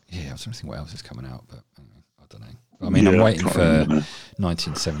was trying to think what else is coming out, but I don't know. I mean, I'm waiting for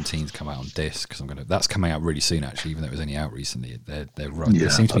 1917 to come out on disc because that's coming out really soon. Actually, even though it was only out recently, they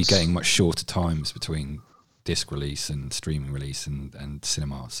seem to be getting much shorter times between disc release and streaming release and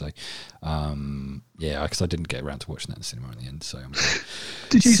cinema. So, because I didn't get around to watching that in the cinema in the end. So,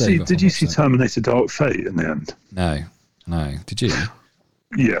 did you see Terminator: Dark Fate in the end? No. Did you?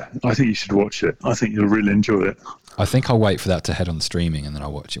 Yeah, I think you should watch it. I think you'll really enjoy it. I think I'll wait for that to head on streaming and then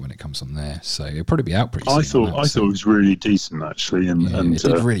I'll watch it when it comes on there. So it'll probably be out pretty soon. I thought it was really decent actually, and it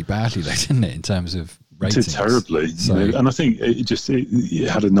did really badly though, didn't it? In terms of ratings. Did terribly, so, and I think it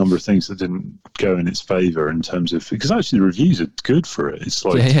had a number of things that didn't go in its favour in terms of, because actually the reviews are good for it. It's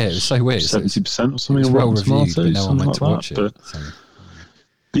like it was so weird, 70% or something on well Rotten reviewed, Tomatoes, but no one went to watch it.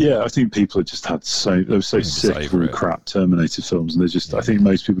 But yeah, I think people had just had they were so sick of crap Terminator films, and I think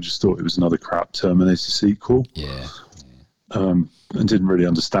most people just thought it was another crap Terminator sequel. Yeah. And didn't really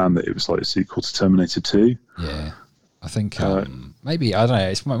understand that it was like a sequel to Terminator 2. Yeah. I think maybe, I don't know,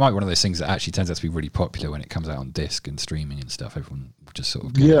 it might be one of those things that actually turns out to be really popular when it comes out on disc and streaming and stuff. Everyone just sort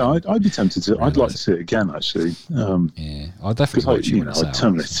of... Yeah, I'd be tempted to... I'd like to see it again, actually. Yeah, I'll definitely watch it when it's out.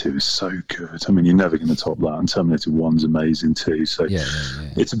 Terminator 2 is so good. I mean, you're never going to top that. And Terminator 1's amazing too. So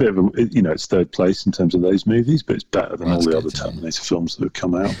it's a bit of a... it's third place in terms of those movies, but it's better than all the other Terminator films that have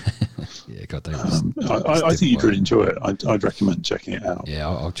come out. Yeah, God, I think you'd really enjoy it. I'd recommend checking it out. Yeah,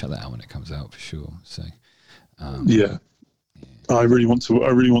 I'll check that out when it comes out for sure. So... I really want to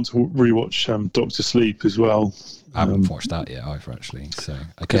rewatch Doctor Sleep as well. I haven't watched that yet either, actually. So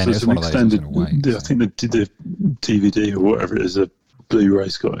again, it's one of those that's going to wait. I think the DVD or whatever it is, a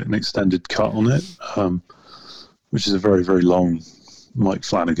Blu-ray's got an extended cut on it, which is a very, very long Mike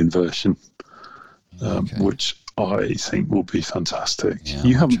Flanagan version, which I think will be fantastic. Yeah,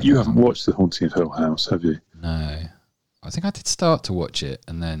 you haven't watched The Haunting of Hill House, have you? No. I think I did start to watch it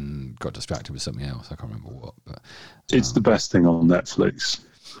and then got distracted with something else. I can't remember what, but it's the best thing on Netflix.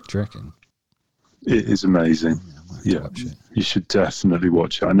 Do you reckon? It is amazing. Yeah, you should definitely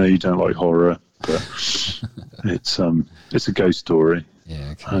watch it. I know you don't like horror, but it's a ghost story,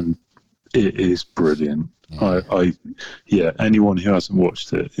 and it is brilliant. Yeah. Anyone who hasn't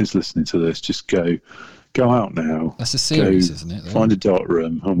watched it is listening to this. Just go out now. That's a series, isn't it? Find a dark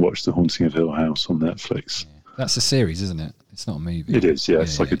room and watch The Haunting of Hill House on Netflix. Yeah. That's a series, isn't it? It's not a movie. It is,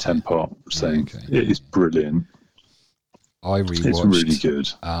 it's like a 10-part thing. It is brilliant. I rewatched. It's really good.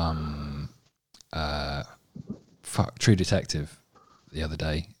 True Detective the other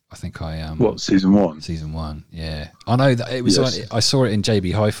day. I think what, season 1? Season 1, yeah. I know that it was. I saw it in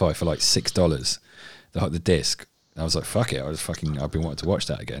JB Hi-Fi for like $6. The disc. I was like, fuck it. I've been wanting to watch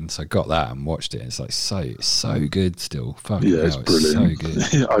that again. So I got that and watched it. It's like so good still. It's brilliant. It's so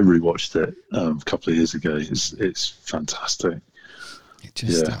good. I rewatched it a couple of years ago. It's fantastic.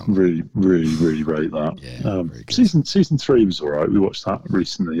 Really, really, really rate that. Yeah, season 3 was all right. We watched that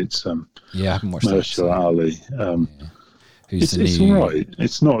recently. It's I haven't watched Mahershala Ali. It's all right.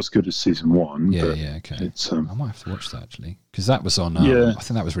 It's not as good as season 1. Okay. It's, I might have to watch that actually, because that was on. I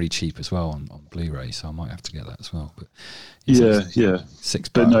think that was really cheap as well on Blu-ray, so I might have to get that as well. But $6.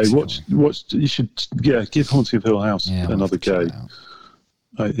 But no, watch. You should give Haunting of Hill House another go.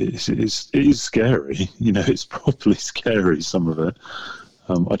 It is scary. It's properly scary. Some of it.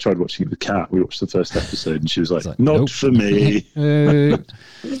 I tried watching it with Kat. We watched the first episode, and she was like "Not nope. for me."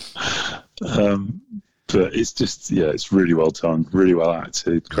 But it's just, it's really well done, really well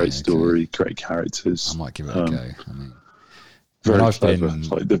acted, great story, great characters. I might give it a go. I mean, very clever.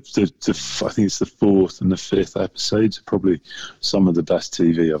 Like I think it's the 4th and the 5th episodes are probably some of the best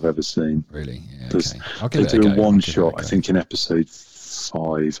TV I've ever seen. Really? Yeah, they do a one-shot, I think in episode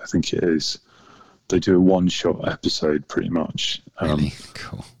 5, I think it is. They do a one-shot episode pretty much. Really?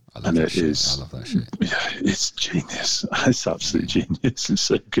 Cool. I love that shit. Yeah, it's genius. It's absolute genius. It's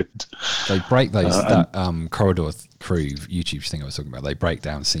so good. They break that Corridor Crew YouTube thing I was talking about. They break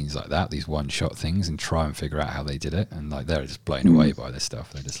down scenes like that, these one-shot things, and try and figure out how they did it. And like they're just blown away by this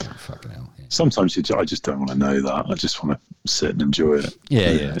stuff. They're just like, fucking hell. Yeah. Sometimes I just don't want to know that. I just want to sit and enjoy it.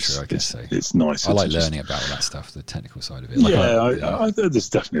 Yeah, sure. I guess so. It's nice. I like learning about all that stuff, the technical side of it. Like, there's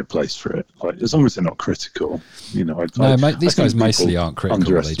definitely a place for it. Like as long as they're not critical, these guys mostly aren't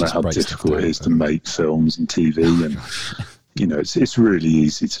critical. They just how difficult it is to make films and TV, and it's really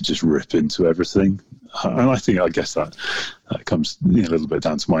easy to just rip into everything. And I guess that comes a little bit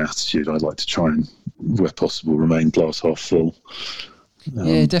down to my attitude. I like to try and, where possible, remain glass half full.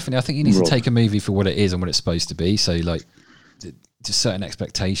 Yeah, definitely. I think you need to take a movie for what it is and what it's supposed to be. So, like, just certain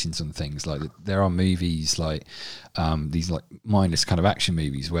expectations on things. Like, there are movies like these like mindless kind of action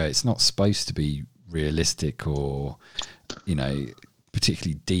movies where it's not supposed to be realistic or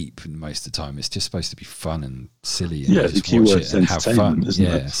particularly deep most of the time. It's just supposed to be fun and silly and just watch it and have fun.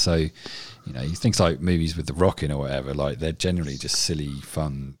 It? So things like movies with The Rock in or whatever, like they're generally just silly,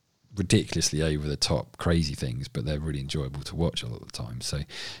 fun, ridiculously over the top, crazy things, but they're really enjoyable to watch a lot of the time. So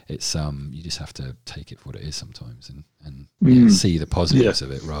it's you just have to take it for what it is sometimes and see the positives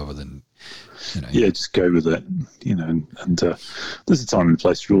of it rather than just go with it. And there's a time and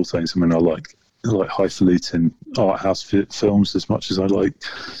place for all things. I mean, I like highfalutin art house films as much as I like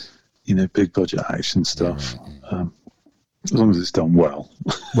big budget action stuff. as long as it's done well.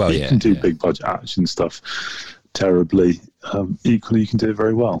 Well, you can do big budget action stuff terribly. Equally, you can do it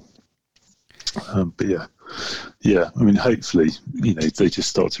very well. But yeah. I mean, hopefully, they just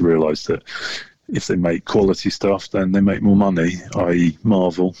start to realise that if they make quality stuff, then they make more money. I.e.,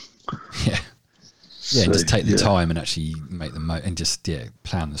 Marvel. Yeah. Yeah, and just take the time and actually make them and just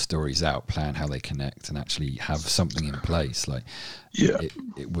plan the stories out, plan how they connect, and actually have something in place. Like,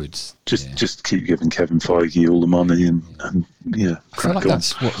 it would just keep giving Kevin Feige all the money and I feel like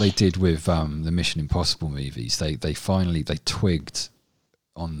that's what they did with the Mission Impossible movies. They finally twigged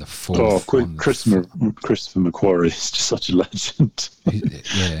on the fourth. Christopher McQuarrie is just such a legend.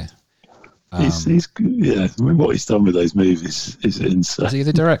 Yeah. He's I mean, what he's done with those movies is insane. Is he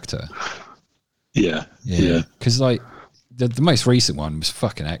the director? Yeah. Because like the most recent one was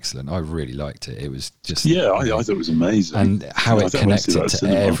fucking excellent. I really liked it. It was just I thought it was amazing, and how it connected to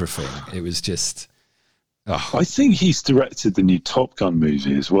everything. It was just. Oh. I think he's directed the new Top Gun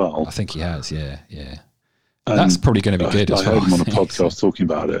movie as well. I think he has. Yeah. And that's probably going to be good as well. I heard him on a podcast talking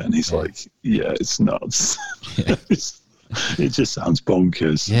about it, and he's like, it's nuts. Yeah. It just sounds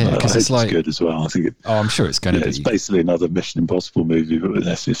bonkers. Yeah, because it's good as well. I think I'm sure it's going to be. It's basically another Mission Impossible movie, but with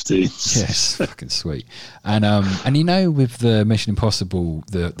F-15s. Yes, fucking sweet. And with the Mission Impossible,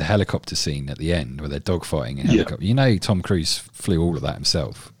 the helicopter scene at the end where they're dogfighting in helicopter. Tom Cruise flew all of that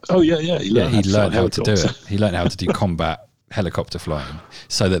himself. Oh yeah. He learned how to do it. He learned how to do combat helicopter flying,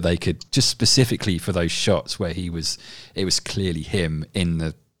 so that they could just specifically for those shots where it was clearly him in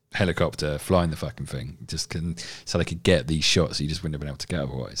the helicopter flying the fucking thing, so they could get these shots he just wouldn't have been able to get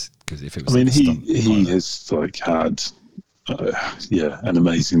otherwise. Because if it was, he has had an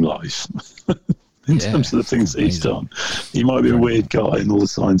amazing life in terms of the things that he's done. He might be a weird guy and all the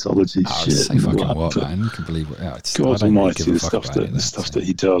Scientology shit. Say fucking what, man? You can believe it. God Almighty, the stuff that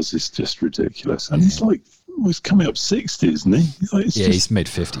he does is just ridiculous, and he's like. He's coming up 60, isn't he? He's mid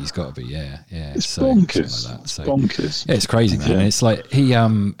 50s. He's got to be. Yeah. It's bonkers. Like that. So, bonkers. Yeah, it's crazy, man. And it's like he.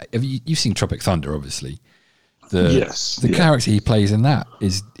 You've seen Tropic Thunder, obviously. The character he plays in that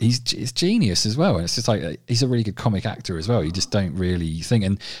is genius as well, and it's just like he's a really good comic actor as well. You just don't really think,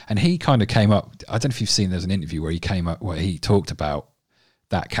 and he kind of came up. I don't know if you've seen. There's an interview where he came up where he talked about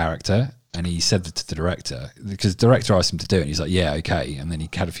that character. And he said to the director, because the director asked him to do it, and he's like, yeah, okay. And then he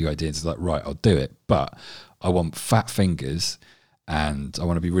had a few ideas. He's like, right, I'll do it. But I want fat fingers, and I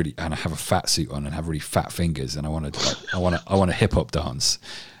want to be really, and I have a fat suit on and have really fat fingers, and I want a hip hop dance.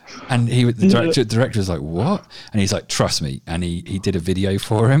 And the director was like, what? And he's like, trust me. And he did a video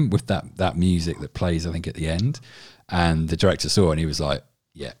for him with that music that plays, I think, at the end. And the director saw it, and he was like,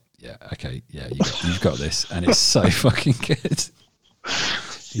 yeah, okay, yeah, you've got this. And it's so fucking good.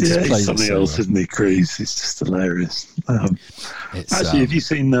 He's something else, isn't he, Cruise? It's just hilarious. Actually, have you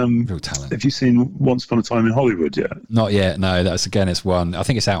seen Once Upon a Time in Hollywood yet? Not yet, no. It's one. I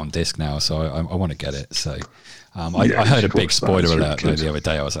think it's out on disc now, so I want to get it. So I heard a big spoiler alert the other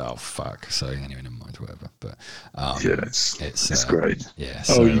day. I was like, oh fuck. So anyway, never mind, whatever. But it's great. Yeah.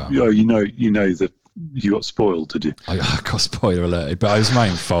 So, you know that. You got spoiled, did you? I got spoiler alerted, but it was my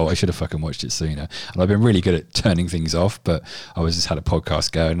own fault. I should have fucking watched it sooner. And I've been really good at turning things off, but I just had a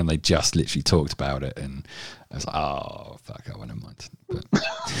podcast going and they just literally talked about it, and I was like, oh fuck, I wouldn't mind. But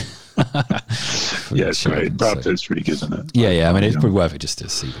it's great. Brad Pitt's really good in it. Yeah. I mean, it's probably worth it just to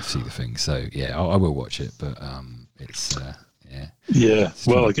see the thing. So yeah, I will watch it, but it's. Yeah.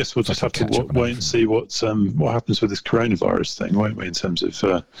 Well, I guess we'll just have to wait and see what happens with this coronavirus thing, won't we? In terms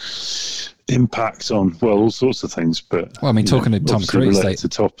of impact on all sorts of things. But I mean, talking to Tom Cruise,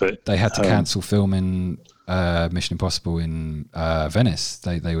 they had to cancel filming Mission Impossible in Venice.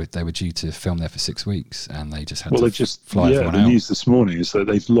 They were due to film there for 6 weeks, and they just had to fly everyone out. The news this morning is that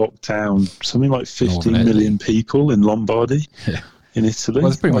they've locked down something like 15 million people in Lombardy. Yeah. In Italy. Well,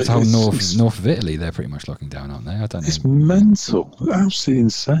 it's pretty much the whole north of Italy. They're pretty much locking down, aren't they? I don't know. It's mental, absolutely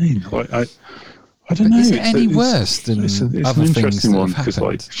insane. I don't know. Is it any worse than other things that have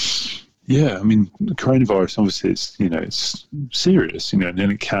happened? I mean, coronavirus. Obviously, it's serious, and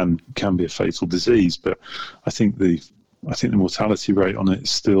it can be a fatal disease. But I think the mortality rate on it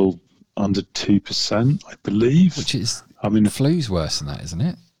is still under 2%, I believe. Which is, the flu's worse than that, isn't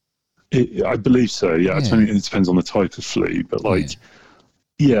it? I believe so. Yeah, it depends on the type of flu, but I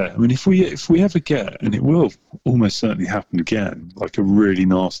mean, if we ever get, and it will almost certainly happen again, like a really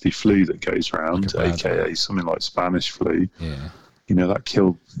nasty flu that goes around, aka something like Spanish flu. Yeah. That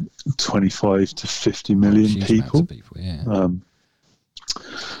killed 25 to 50 million people.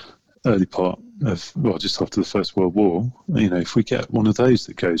 Early part of just after the First World War. If we get one of those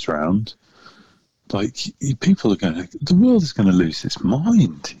that goes round, like people are the world is going to lose its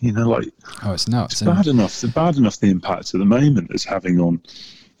mind. Like, oh, it's nuts. It's bad enough. It's bad enough the impact at the moment it's having on.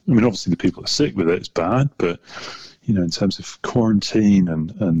 I mean, obviously the people that are sick with it, it's bad, but in terms of quarantine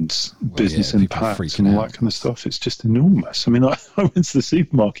and business impact and all that kind of stuff, it's just enormous. I mean, I went to the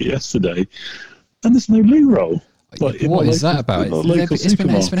supermarket yesterday, and there's no loo roll. Like, what is that about? It's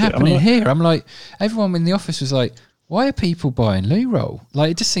been happening here. I'm like, everyone in the office was like, why are people buying loo roll?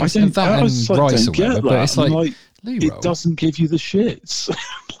 Like, it just seems that and rice or whatever, but it's like loo roll. It doesn't give you the shits.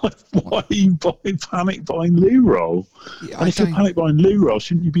 Like, why are you panic buying loo roll? Yeah, and if you're panic buying loo roll,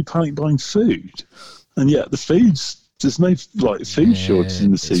 shouldn't you be panic buying food? And yet there's no food shortage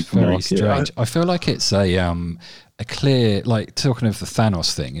in the supermarket. Very strange. I feel like it's a clear, like, talking of the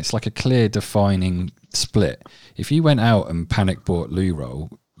Thanos thing, it's like a clear defining split. If you went out and panic bought loo roll,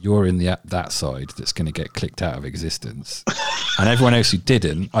 you're in that side that's going to get clicked out of existence. And everyone else who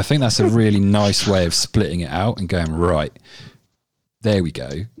didn't, I think that's a really nice way of splitting it out and going, right, there we go.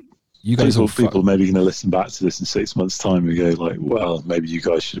 You guys people maybe going to listen back to this in 6 months' time and go like, well, maybe you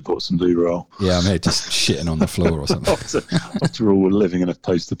guys should have bought some loo roll. Yeah, I'm here just shitting on the floor or something. After all, we're living in a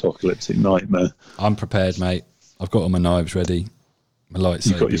post-apocalyptic nightmare. I'm prepared, mate. I've got all my knives ready. My lightsabers.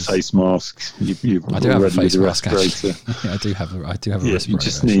 You've got your face mask. I do have a face mask. Actually. Yeah, I do have a respirator.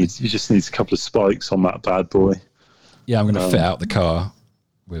 You just need a couple of spikes on that bad boy. Yeah, I'm going to fit out the car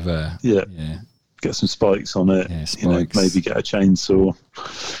with get some spikes on it. Yeah, spikes. Maybe get a chainsaw.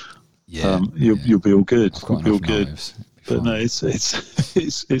 Yeah, you'll be all good. You'll be all good. But no,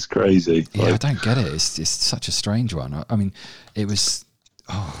 it's crazy. Yeah, I don't get it. It's such a strange one. I mean, it was.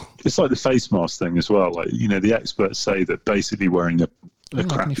 Oh. It's like the face mask thing as well. Like, the experts say that basically wearing a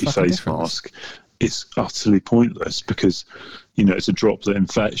crappy face mask is utterly pointless because, it's a droplet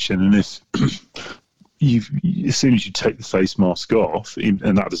infection. And if as soon as you take the face mask off, and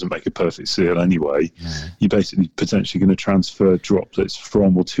that doesn't make a perfect seal anyway, you're basically potentially going to transfer droplets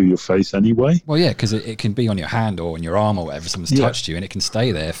from or to your face anyway. Well, yeah, because it can be on your hand or on your arm or whatever. Someone's touched you, and it can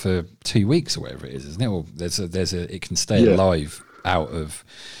stay there for 2 weeks or whatever it is, isn't it? Or it can stay alive out of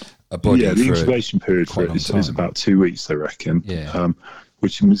a body. Yeah, the incubation period for it is about 2 weeks, they reckon. Yeah.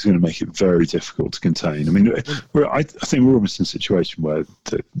 Which is going to make it very difficult to contain. I mean, I think we're almost in a situation where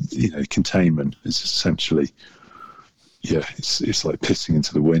containment is essentially, it's like pissing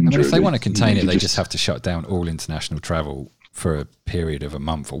into the wind. I mean, if they want to contain it, they just have to shut down all international travel for a period of a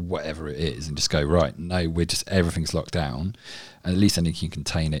month or whatever it is, and just go, right, no, everything's locked down. And at least then you can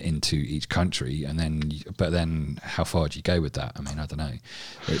contain it into each country, but then how far do you go with that? I mean, I don't know.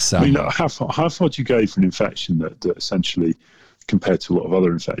 It's how far do you go for an infection that essentially, compared to a lot of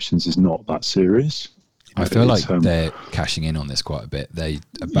other infections, is not that serious? I feel like they're cashing in on this quite a bit. They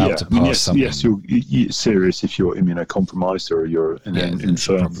about to pass something. Yes, you're serious if you're immunocompromised or you're an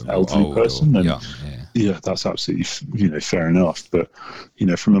infirm elderly person. Then, that's absolutely fair enough. But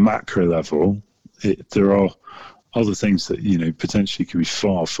from a macro level, there are other things that potentially could be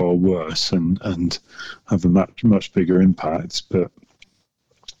far, far worse and have a much bigger impact. But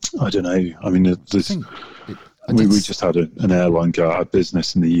I don't know. I mean, we just had an airline go out of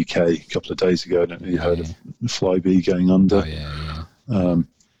business in the UK a couple of days ago. I don't know if you heard of Flybe going under. And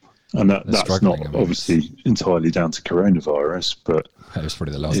that's not obviously entirely down to coronavirus, but that was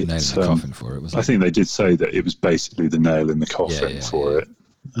probably the last nail in the coffin for it, wasn't it? I think they did say that it was basically the nail in the coffin for it.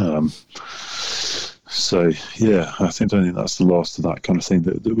 So, I don't think that's the last of that kind of thing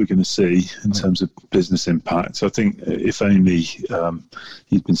that we're going to see in terms of business impact. I think if only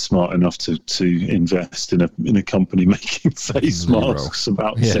he'd been smart enough to invest in a company making face masks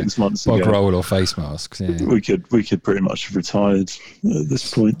about 6 months ago. Bog roll or face masks, we could pretty much have retired at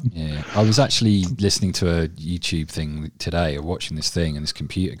this point. Yeah, I was actually listening to a YouTube thing today, or watching this thing, and this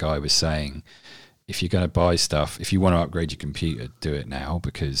computer guy was saying, if you're going to buy stuff, if you want to upgrade your computer, do it now,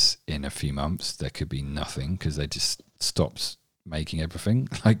 because in a few months there could be nothing because they just stopped making everything.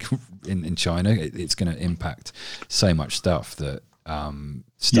 Like in China, it's going to impact so much stuff that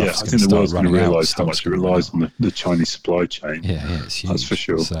stuff's going to start running out. Realise how much it relies on the Chinese supply chain. Yeah, it's huge. That's for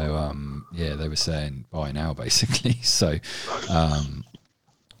sure. So they were saying buy now basically. So.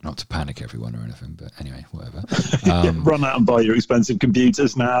 Not to panic everyone or anything, but anyway, whatever. Run out and buy your expensive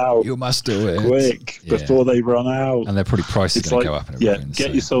computers now. You must do it. Quick, before they run out. And their probably price is going to go up. And everything,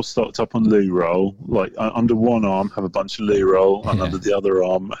 get yourself stocked up on loo roll. Like under one arm, have a bunch of loo roll, and under the other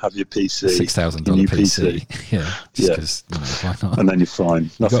arm, have your PC. $6,000 PC. Yeah. Because, why not? And then you're fine.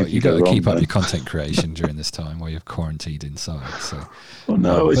 You've got to keep up your content creation during this time while you're quarantined inside. So. Oh,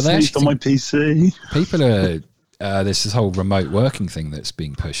 no, it's used on my PC. People are... there's this whole remote working thing that's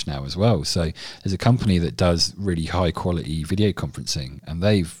being pushed now as well. So there's a company that does really high quality video conferencing, and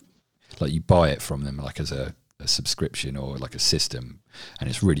they've like you buy it from them like as a subscription or like a system, and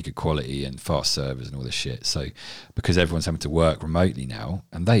it's really good quality and fast servers and all this shit. So because everyone's having to work remotely now,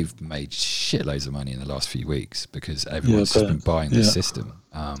 and they've made shitloads of money in the last few weeks because everyone's just been buying this system,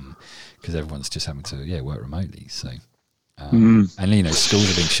 because everyone's just having to work remotely. So and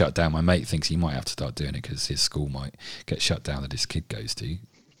schools are being shut down. My mate thinks he might have to start doing it because his school might get shut down that his kid goes to,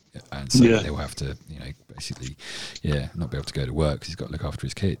 and so they'll have to basically not be able to go to work because he's got to look after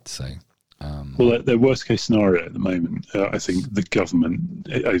his kid. So well, their worst case scenario at the moment, I think the government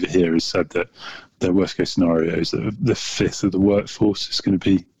over here has said that their worst case scenario is that the fifth of the workforce is going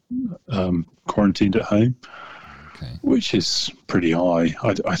to be quarantined at home, which is pretty high.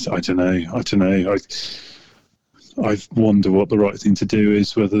 I don't know. I wonder what the right thing to do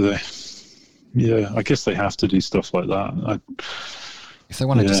is. Whether they, I guess they have to do stuff like that. If they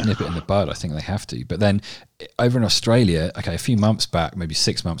want to just nip it in the bud, I think they have to. But then over in Australia, a few months back, maybe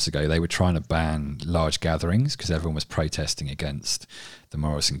 6 months ago, they were trying to ban large gatherings because everyone was protesting against the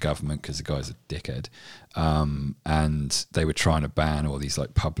Morrison government because the guy's a dickhead. And they were trying to ban all these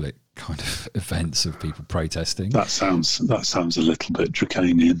like public kind of events of people protesting. That sounds a little bit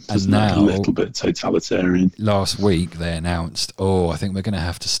draconian, and now, a little bit totalitarian. Last week they announced, I think we're going to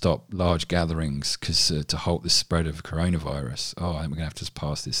have to stop large gatherings because to halt the spread of coronavirus. I think we're going to have to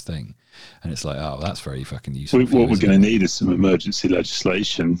pass this thing. And it's like, that's very fucking useful. What we're going to need is some emergency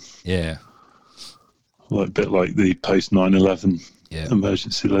legislation. Yeah. A bit like the post 9/11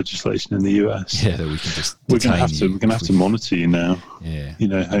 emergency legislation in the US. Yeah, that we can just we're going to have to monitor you now. Yeah.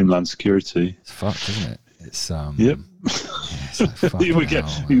 Homeland Security. It's fucked, isn't it? It's Yep. Yeah, it's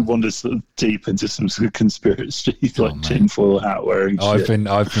like, we wander sort of deep into some sort of conspiracy, like tinfoil hat wearing. I've been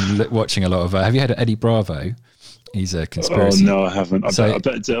watching a lot of. Have you heard of Eddie Bravo? He's a conspiracy. Oh no, I haven't. I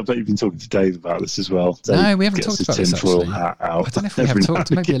bet you've been talking to Dave about this as well. No, we haven't talked about this actually. Hat out I don't know if we have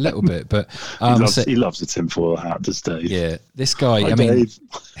talked, maybe a little bit, but he loves a tinfoil hat, does Dave? Yeah, this guy. Hi, Dave.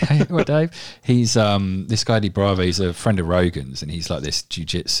 Hey, what, Dave? He's this guy Eddie Bravo. He's a friend of Rogan's, and he's like this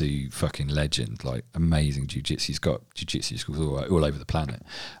jiu-jitsu fucking legend, like amazing jiu-jitsu. He's got jiu-jitsu schools all over the planet.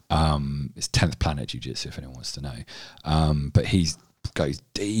 It's 10th Planet Jiu-Jitsu, if anyone wants to know. But he's goes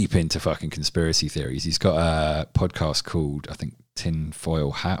deep into fucking conspiracy theories. He's got a podcast called, I think,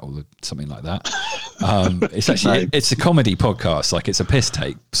 Tinfoil Hat or something like that. It's actually it's a comedy podcast, like it's a piss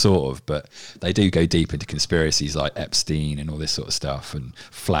take sort of, but they do go deep into conspiracies like Epstein and all this sort of stuff and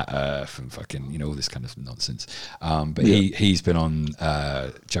flat Earth and fucking all this kind of nonsense. But he's been on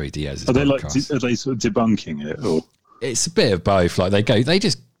Joey Diaz's podcast. Are they sort of debunking it, or it's a bit of both? Like they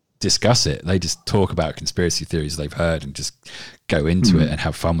just discuss it. They just talk about conspiracy theories they've heard and just go into it and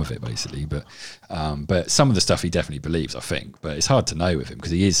have fun with it, basically. But some of the stuff he definitely believes, I think. But it's hard to know with him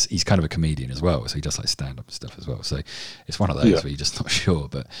because he's kind of a comedian as well, so he does like stand up and stuff as well. So it's one of those where you're just not sure.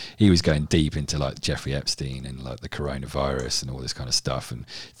 But he was going deep into like Jeffrey Epstein and like the coronavirus and all this kind of stuff and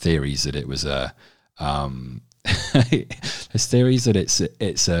theories that it was a there's theories that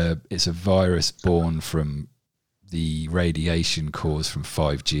it's a virus born from the radiation caused from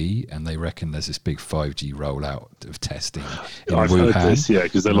 5G, and they reckon there's this big 5G rollout of testing in I've Wuhan. Heard this,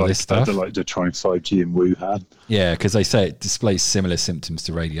 because they're trying 5G in Wuhan. Yeah, because they say it displays similar symptoms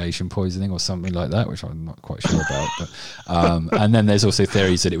to radiation poisoning or something like that, which I'm not quite sure about. But and then there's also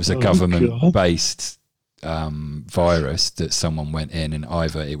theories that it was a government-based virus that someone went in, and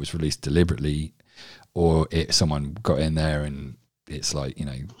either it was released deliberately, or someone got in there and it's like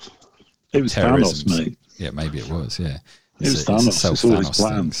it was terrorism. Thanos, mate. Yeah, maybe it was. Yeah, it was Thanos. It's all his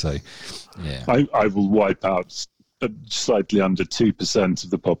plan. So, yeah, I will wipe out slightly under 2% of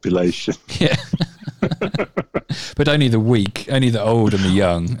the population. Yeah, but only the weak, only the old and the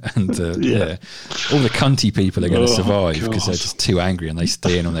young, and all the cunty people are going to survive because they're just too angry and they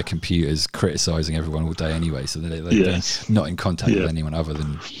stay in on their computers criticising everyone all day anyway. So they're not in contact with anyone other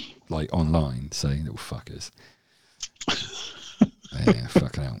than like online. So little fuckers. Yeah,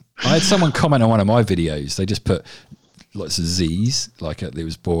 fucking hell. I had someone comment on one of my videos. They just put lots of Z's, like it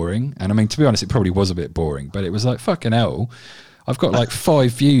was boring. And I mean, to be honest, it probably was a bit boring, but it was like, fucking hell, I've got like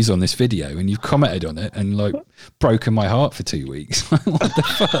 5 views on this video and you've commented on it and like broken my heart for 2 weeks. What the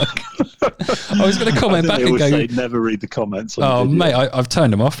fuck? I was going to comment back and go, never read the comments on video. Mate, I've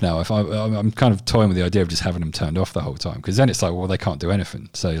turned them off now. I'm kind of toying with the idea of just having them turned off the whole time, because then it's like, well, they can't do anything.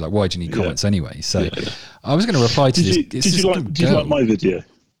 So like, why do you need comments anyway? So I was going to reply to this. Did you like my video?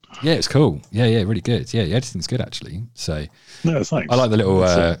 Yeah, it's cool. Yeah, really good. Yeah, the editing's good actually. So no, thanks. I like the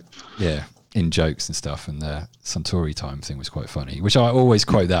little in jokes and stuff, and the Suntory time thing was quite funny, which I always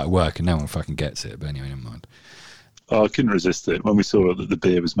quote that at work and no one fucking gets it, but anyway, never mind. Oh, I couldn't resist it. When we saw that the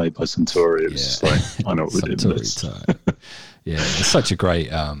beer was made by Suntory, it was just like, I know what we're doing with this. Yeah, it's such a great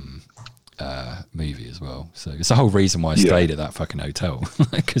movie as well. So it's the whole reason why I stayed at that fucking hotel,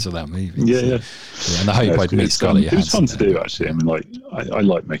 because of that movie. Yeah. And I hope I'd meet Scarlett Johansson. It was fun to do, actually. I mean, like, I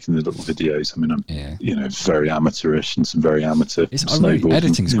like making the little videos. I mean, I'm very amateurish and some very amateur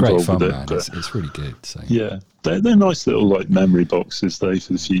editing's great fun, man. It's really good. So yeah, they're nice little like memory boxes though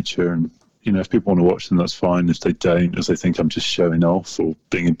for the future. And if people want to watch them, that's fine. If they don't, as they think I'm just showing off or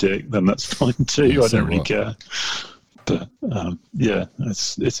being a dick, then that's fine too. I don't really care. But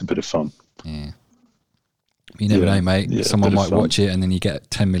it's a bit of fun. Yeah. You never know, mate. Someone might watch it and then you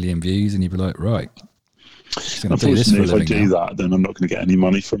get 10 million views and you'd be like, right. Unfortunately, if I do that, then I'm not going to get any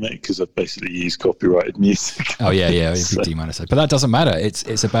money from it because I've basically used copyrighted music. Oh, yeah. So. Demonetized. But that doesn't matter.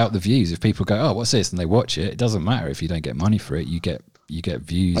 It's about the views. If people go, oh, what's this? And they watch it, it doesn't matter if you don't get money for it. You get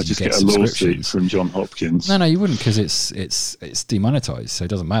views. I just get a lawsuit from John Hopkins. No, you wouldn't, because it's demonetized, so it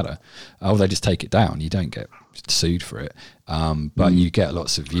doesn't matter. Oh, they just take it down. You don't get sued for it, but you get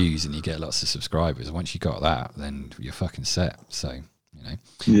lots of views and you get lots of subscribers. And once you got that, then you're fucking set. So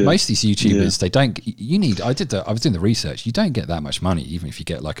most of these YouTubers, they don't. I was doing the research. You don't get that much money, even if you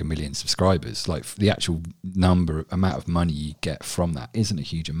get like 1 million subscribers. Like the actual amount of money you get from that isn't a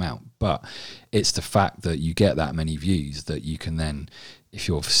huge amount, but it's the fact that you get that many views that you can then, if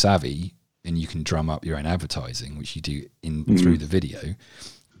you're savvy, and you can drum up your own advertising, which you do through the video.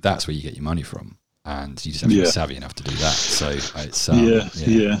 That's where you get your money from. And you just have to be savvy enough to do that. So it's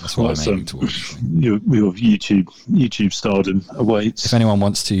that's what I'm aiming towards. Your YouTube stardom awaits. If anyone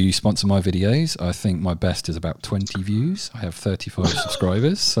wants to sponsor my videos, I think my best is about 20 views. I have 35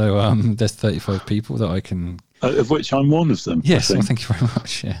 subscribers, so there's 35 people that I can. Of which I'm one of them. Yes, thank you very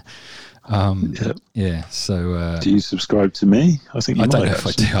much. Yeah. So do you subscribe to me? I don't know if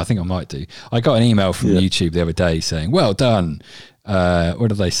I do. I think I might do. I got an email from YouTube the other day saying, "Well done." What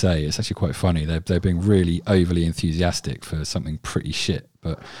did they say? It's actually quite funny. They're being really overly enthusiastic for something pretty shit.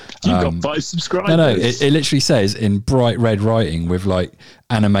 But you got 5 subscribers. No. It literally says in bright red writing with like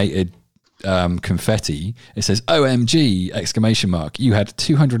animated confetti. It says "OMG!" ! You had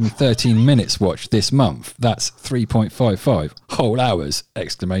 213 minutes watched this month. That's 3.55 whole hours! ! And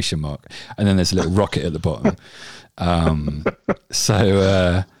then there's a little rocket at the bottom.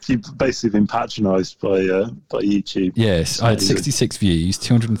 So you've basically been patronised by YouTube. Yes, I had 66 views,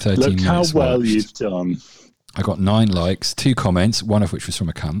 213 minutes. Look how well watched. You've done. I got 9 likes, 2 comments, one of which was from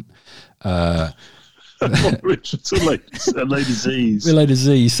a cunt. Which was a Lady Z's. A Lady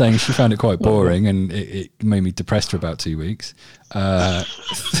Z saying she found it quite boring and it made me depressed for about 2 weeks. I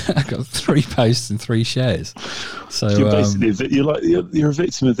got 3 posts and 3 shares. So you're basically you're a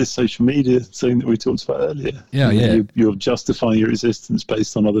victim of this social media thing that we talked about earlier. You're justifying your existence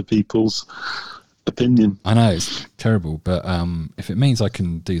based on other people's opinion. I know it's terrible, but if it means I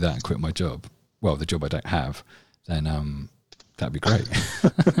can do that and quit my job, well, the job I don't have, then that'd be great.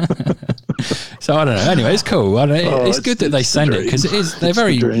 So I don't know. Anyway, it's cool. It's good that they send it because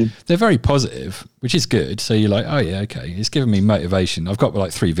they're very positive, which is good. So you're like, oh yeah, okay. It's giving me motivation. I've got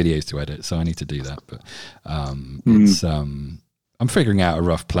like 3 videos to edit, so I need to do that. But I'm figuring out a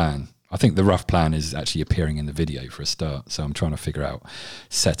rough plan. I think the rough plan is actually appearing in the video for a start. So I'm trying to figure out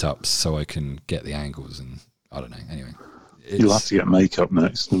setups so I can get the angles and I don't know. Anyway. You'll have to get makeup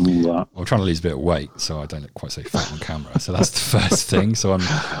next and all that. I'm trying to lose a bit of weight so I don't look quite so fat on camera. So that's the first thing. So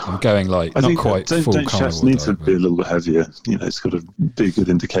I'm going like not quite full carnivore. Chefs need to be a little bit heavier. It's got to be a good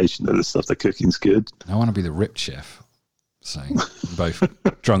indication that the stuff they're cooking's good. I want to be the ripped chef. So both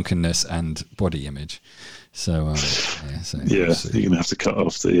drunkenness and body image. So you're gonna have to cut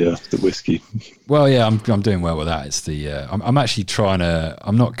off the whiskey. Well, yeah, I'm doing well with that. It's the I'm actually trying to.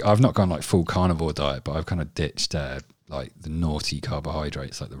 I've not gone like full carnivore diet, but I've kind of ditched like the naughty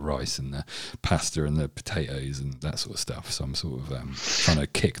carbohydrates like the rice and the pasta and the potatoes and that sort of stuff. So I'm sort of trying to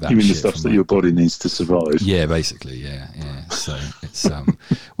kick that. You mean the stuff that your body needs to survive? Yeah, basically, yeah. So it's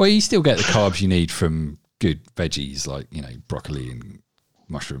well, you still get the carbs you need from good veggies like broccoli and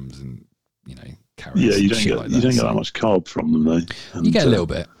mushrooms and carrots. Yeah, you don't get that much carb from them though. And, you get a little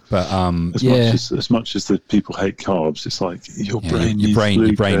bit, but as much as the people hate carbs, it's like your brain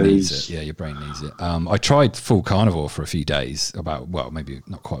needs it. Yeah, your brain needs it. I tried full carnivore for a few days, maybe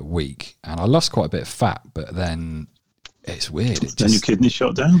not quite a week, and I lost quite a bit of fat, but then it's weird. Then your kidney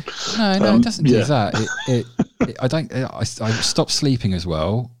shut down? No, it doesn't do that. I stopped sleeping as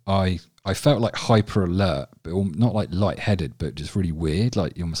well. I felt like hyper alert, but not like lightheaded, but just really weird.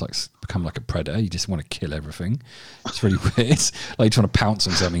 Like you almost like become like a predator. You just want to kill everything. It's really weird. Like you're trying to pounce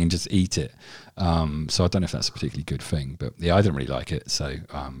on something and just eat it. So I don't know if that's a particularly good thing, but yeah, I didn't really like it. So,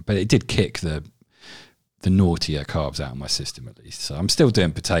 but it did kick the naughtier carbs out of my system at least. So I'm still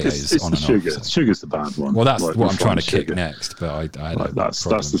doing potatoes it's on the and sugar. off. So. Sugar's the bad one. Well, that's what I'm trying to kick next. But that's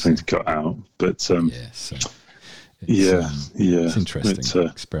the thing to cut out. But so it's interesting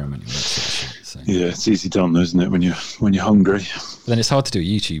experimenting with that sort of shit. So. Yeah, it's easy done, isn't it? When you're hungry. But then it's hard to do a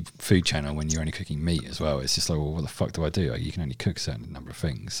YouTube food channel when you're only cooking meat as well. It's just like, well, what the fuck do I do? Like, you can only cook a certain number of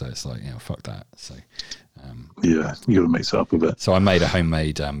things, so it's like, fuck that. So. You got to mix it up a bit. So I made a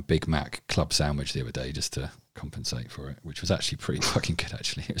homemade Big Mac club sandwich the other day just to compensate for it, which was actually pretty fucking good.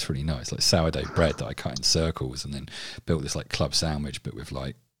 Actually, it was really nice, like sourdough bread that I cut in circles, and then built this like club sandwich, but with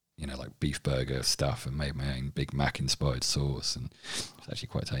like like beef burger stuff, and made my own Big Mac inspired sauce, and it's actually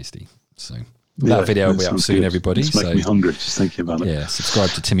quite tasty. So. That video will be up soon, everybody. It's making me hungry just thinking about it. Yeah, subscribe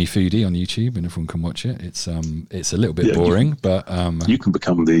to Timmy Foodie on YouTube, and everyone can watch it. It's a little bit boring, but you can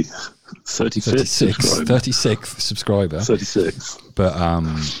become the 36th subscriber. 36. But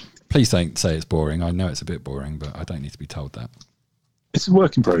please don't say it's boring. I know it's a bit boring, but I don't need to be told that. It's a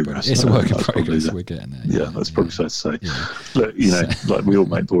work in progress. It's a work in progress. We're getting there. Yeah, that's probably fair to say. Yeah. Look, like we all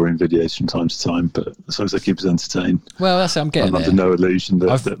make boring videos from time to time, but as long as it keeps us entertained. Well, that's it. I'm getting there. I'm under no illusion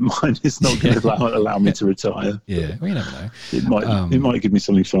that mine is not going to allow me to retire. Yeah, well, you never know. It might give me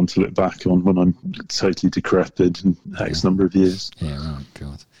something fun to look back on when I'm totally decrepit in X number of years. Yeah, right.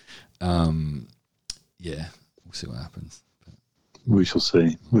 God. Yeah, we'll see what happens. We shall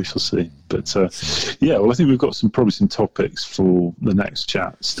see. But well, I think we've got probably some topics for the next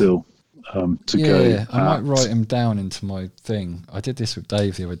chat still to go. Yeah, I might write them down into my thing. I did this with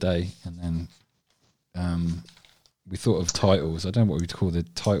Dave the other day, and then we thought of titles. I don't know what we'd call the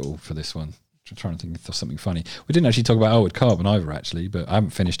title for this one. I'm trying to think of something funny. We didn't actually talk about Outward Carbon either, actually, but I haven't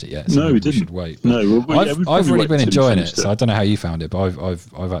finished it yet. So no, we didn't. Should wait. No, I've really been enjoying it. So I don't know how you found it, but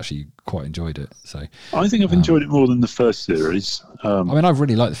I've actually quite enjoyed it. So I think I've enjoyed it more than the first series. I mean, I've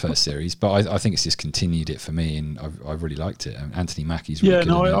really liked the first series, but I think it's just continued it for me, and I've really liked it. And Anthony Mackie's really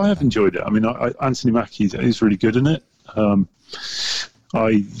good. I have enjoyed it. I mean, Anthony Mackie is really good in it.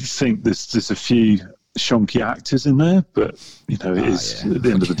 I think there's a few shonky actors in there, but at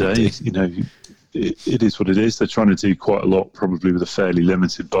the end of the day, it is what it is. They're trying to do quite a lot, probably with a fairly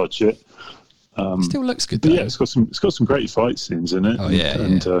limited budget. Still looks good, though. Yeah, it's got some great fight scenes in it.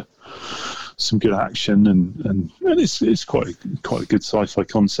 And some good action, and it's quite a good sci-fi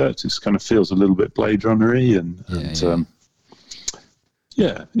concept. It kind of feels a little bit Blade Runner-y, it's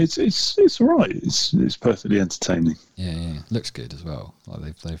all right. It's perfectly entertaining. Yeah, looks good as well. Like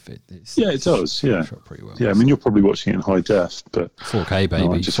it does. Yeah, shot pretty well. Yeah, I mean, you're probably watching it in high def, but 4K,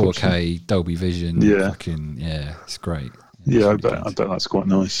 baby, 4K, Dolby Vision. Yeah, it's great. I bet that's quite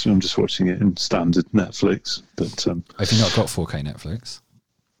nice. I'm just watching it in standard Netflix. But have you not got 4K Netflix?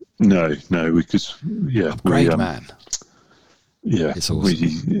 No, because great man. Yeah, it's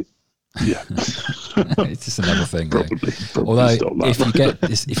awesome. It's just another thing. Probably although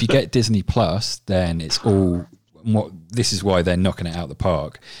if you get Disney Plus, then it's all. This is why they're knocking it out the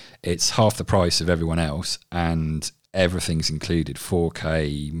park. It's half the price of everyone else, and everything's included.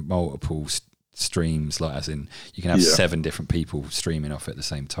 4K, multiple streams, like as in you can have 7 different people streaming off at the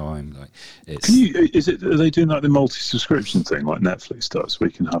same time. Like it's. Are they doing like the multi-subscription thing like Netflix does? We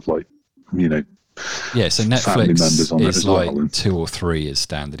can have Yeah, so Netflix is like well, 2 or 3 is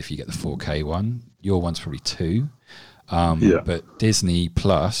standard if you get the 4K one. Your one's probably 2. But Disney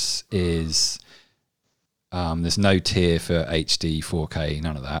Plus is there's no tier for HD, 4K,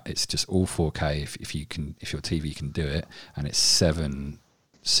 none of that. It's just all 4K if your TV can do it, and it's 7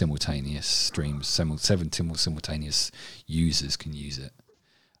 simultaneous streams, 7 simultaneous users can use it.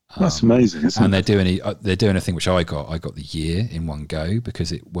 That's amazing, isn't it? And they're doing a thing which I got the year in one go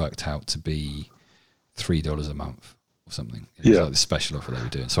because it worked out to be $3 a month or something. It was like the special offer they were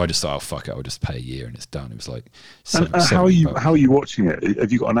doing. So I just thought, oh fuck it, I'll just pay a year and it's done. It was like how are you watching it?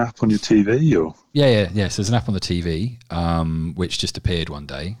 Have you got an app on your TV or? Yeah. So there's an app on the TV, which just appeared one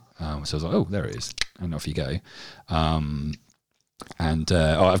day. So I was like, oh, there it is, and off you go. And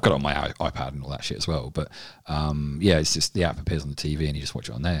I've got it on my iPad and all that shit as well. But it's just the app appears on the TV and you just watch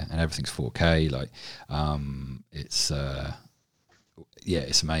it on there, and everything's 4K. Like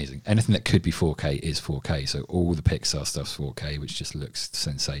it's amazing. Anything that could be 4K is 4K. So all the Pixar stuff's 4K, which just looks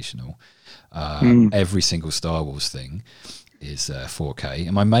sensational. Every single Star Wars thing is 4K.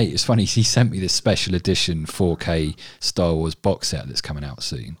 And my mate, it's funny, he sent me this special edition 4K Star Wars box set that's coming out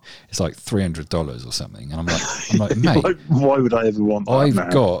soon. It's like $300 or something. And I'm like, mate, why would I ever want that?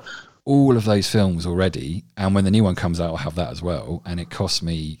 I've got all of those films already, and when the new one comes out, I'll have that as well, and it costs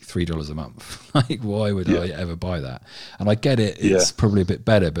me $3 a month. Like, why would I ever buy that? And I get it, it's probably a bit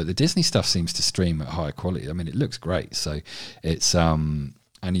better, but the Disney stuff seems to stream at higher quality. I mean, it looks great, so it's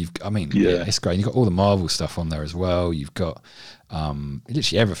And it's great. You've got all the Marvel stuff on there as well. You've got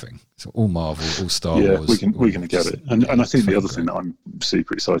literally everything. So all Marvel, all Star Wars. We're going to get it. And I think the other thing that I'm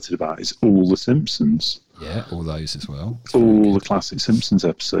super excited about is all the Simpsons. Yeah, all those as well. It's all the classic Simpsons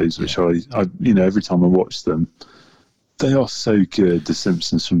episodes, which I every time I watch them, they are so good. The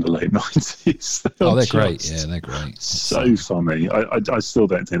Simpsons from the late 90s. They're great. Yeah, they're great. So funny. I still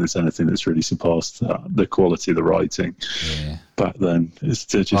don't think there's anything that's really surpassed the quality of the writing. Yeah. Back then, it's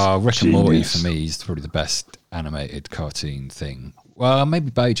just Rick and Morty for me is probably the best animated cartoon thing. Well,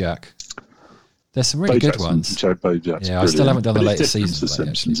 maybe BoJack. There's some really good ones. BoJack's I still haven't done the latest season. It's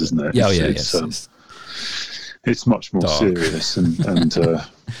Simpsons, isn't it? It's much more dark. serious and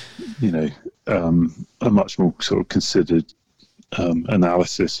a much more sort of considered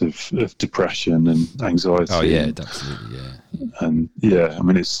analysis of depression and anxiety. Oh yeah, absolutely, yeah. And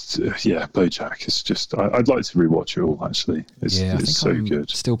it's BoJack is just. I'd like to rewatch it all. Actually, it's so good.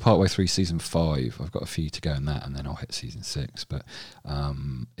 Still partway through season 5. I've got a few to go in that, and then I'll hit season 6. But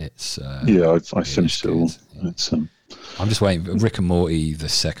it's I finished it all. Yeah. It's I'm just waiting. Rick and Morty, the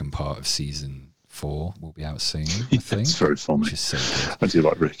second part of season 4 will be out soon. I think it's very funny. Which is so good. I do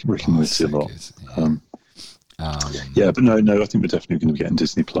like Rick and Morty a lot. Good, but no, I think we're definitely going to be getting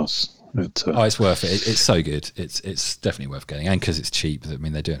Disney Plus. It's worth it. It's so good. It's definitely worth getting, and because it's cheap. I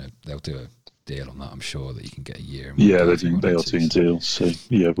mean, they'll do a deal on that. I'm sure that you can get a year. They are doing deals. So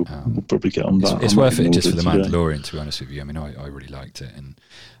we'll probably get on that. It's worth it just for the Mandalorian. To be honest with you, I mean, I really liked it, and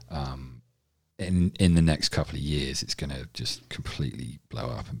in the next couple of years, it's going to just completely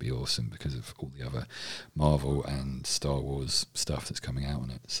blow up and be awesome because of all the other Marvel and Star Wars stuff that's coming out on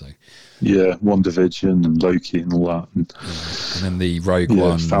it. So WandaVision and Loki and all that, and then the Rogue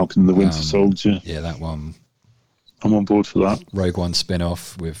One, Falcon and the Winter Soldier. Yeah, that one. I'm on board for that. Rogue One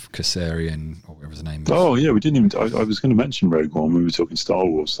spin-off with Kassarian, or whatever his name is. Oh yeah, we didn't even. I was going to mention Rogue One when we were talking Star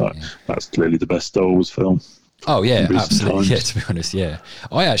Wars. That's clearly the best Star Wars film. Oh yeah, absolutely. Yeah, to be honest, yeah.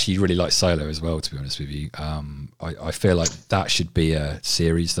 I actually really like Solo as well. To be honest with you, I feel like that should be a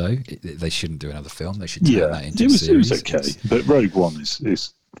series though. They shouldn't do another film. They should turn that into a series. It was okay, but Rogue One is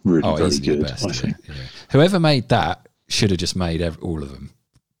really very good. Best, I think. Yeah. Whoever made that should have just made all of them.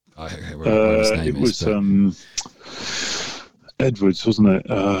 It was Edwards, wasn't it?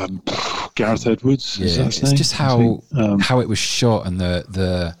 Gareth Edwards. Yeah, it's just how it was shot and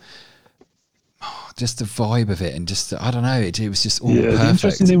the just the vibe of it, and just I don't know, it was just all perfect. The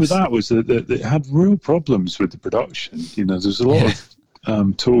interesting thing with that was that it had real problems with the production. There's a lot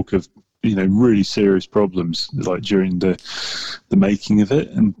of talk of really serious problems like during the making of it,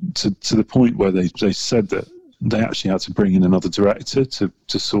 and to the point where they said that they actually had to bring in another director to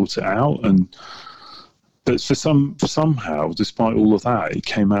sort it out. But somehow, despite all of that, it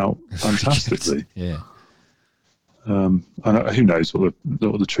came out fantastically. Yeah. And who knows what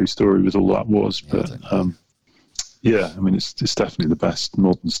the true story with all that was, but I mean, it's definitely the best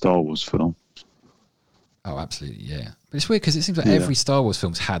modern Star Wars film. Oh, absolutely, yeah. But it's weird because it seems like every Star Wars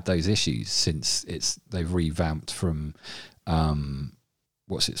film's had those issues since they've revamped from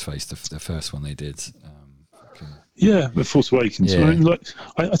what's its face, the first one they did. The Force Awakens. Yeah. I mean,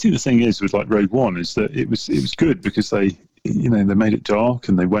 I think the thing is with Rogue One is that it was good because they made it dark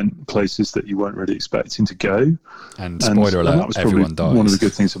and they went places that you weren't really expecting to go. And spoiler alert, that was everyone dies. One of the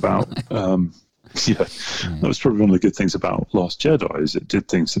good things about that was probably one of the good things about Last Jedi is it did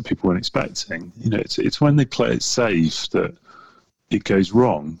things that people weren't expecting. It's when they play it safe that it goes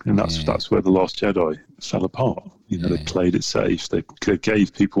wrong, and that's where the Last Jedi fell apart. They played it safe. They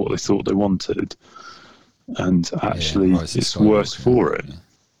gave people what they thought they wanted, and actually it's worse for it.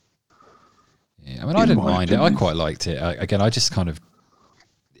 Yeah, I mean, I didn't mind it. I quite liked it. I just kind of,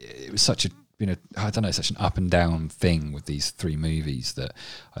 it was such a, I don't know, such an up and down thing with these 3 movies that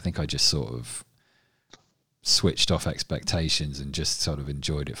I think I just sort of switched off expectations and just sort of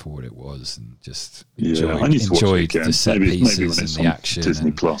enjoyed it for what it was, and just enjoyed the set pieces and the action.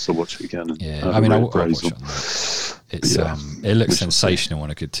 Disney Plus, I'll watch it again. I mean, I'll watch it on that. It looks sensational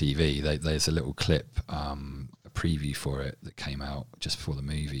on a good TV. There's a little clip, a preview for it that came out just before the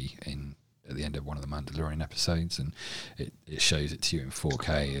movie at the end of one of the Mandalorian episodes, and it shows it to you in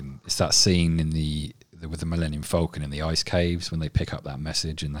 4K, and it's that scene with the Millennium Falcon in the ice caves when they pick up that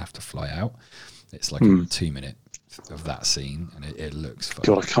message and they have to fly out. It's like a 2-minute of that scene, and it looks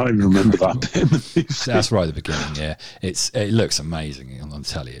God, I can't even remember that bit in the movie. That's right at the beginning. Yeah, it looks amazing on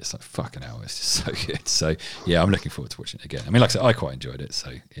telly. It's like fucking hell, it's just so good. So yeah, I'm looking forward to watching it again. I mean, like I said, I quite enjoyed it.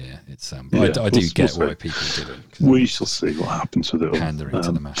 So yeah, it's I do get why people didn't. We shall see what happens with it all. Pandering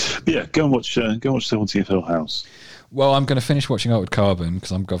to the masses. Yeah, go and watch The Haunting of Hill House. Well, I'm going to finish watching Altered Carbon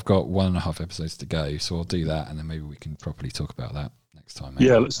because I've got 1.5 episodes to go, so I'll do that, and then maybe we can properly talk about that time.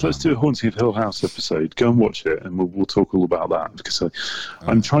 Yeah, let's do a Haunting of Hill House episode. Go and watch it, and we'll talk all about that, because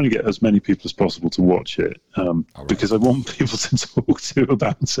I'm trying to get as many people as possible to watch it, because I want people to talk to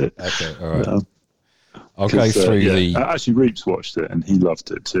about it. Okay, all right. I'll go through the. Actually, Reeps watched it and he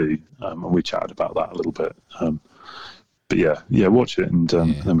loved it too, and we chatted about that a little bit. But yeah, watch it, and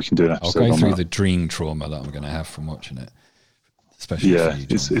then we can do an episode. I'll go on through that. the dream trauma that I'm going to have from watching it, especially. Yeah, for you,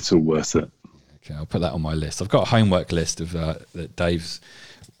 it's all worth it. Okay, I'll put that on my list. I've got a homework list of that Dave's.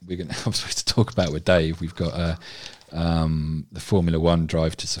 I'm supposed to talk about with Dave. We've got the Formula One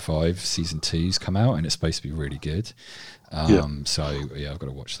Drive to Survive season 2's come out, and it's supposed to be really good. So I've got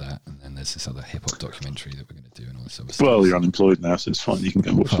to watch that, and then there's this other hip hop documentary that we're going to do, and all this other stuff. Well, you're unemployed now, so it's fine. You can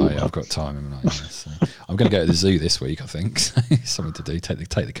go watch it. I've got time, haven't I? So I'm going to go to the zoo this week, I think. Something to do. Take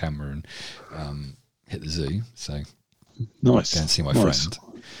the camera and hit the zoo. So nice. Go and see my friend.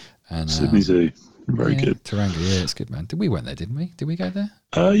 And Sydney Zoo, very good. Taronga, yeah, it's good, man. We went there, didn't we? Did we go there?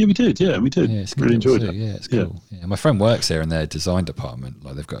 Yeah, we did. Yeah, we did. Yeah, it's good. Really enjoyed it. Yeah, it's cool. Yeah, my friend works there in their design department.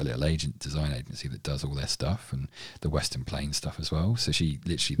 Like, they've got a little design agency that does all their stuff and the Western Plains stuff as well. So she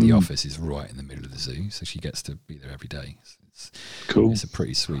literally, the office is right in the middle of the zoo, so she gets to be there every day. So it's cool. It's a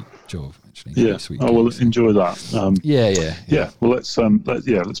pretty sweet job, actually. Yeah. Enjoy that. Yeah. Well,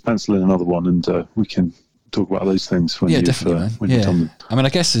 let's pencil in another one, and we can talk about those things when definitely, man. You've done them. I mean, I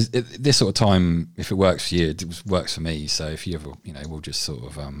guess this sort of time, if it works for you, it works for me. So if you ever, we'll just sort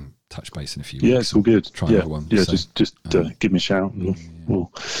of touch base in a few weeks. Yeah, it's all good. Try another one. Yeah, so, just give me a shout, and we'll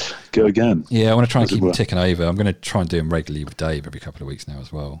go again. Yeah, I want to try and keep them ticking over. I'm going to try and do them regularly with Dave every couple of weeks now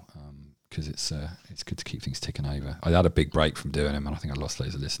as well, because it's good to keep things ticking over. I had a big break from doing them, and I think I lost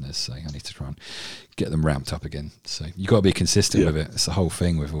loads of listeners, so I need to try and get them ramped up again. So you got to be consistent with it. It's the whole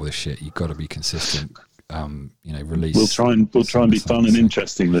thing with all this shit. You've got to be consistent. Release. We'll try and be fun and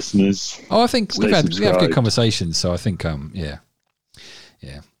interesting, listeners. Oh, I think we have good conversations. So I think, I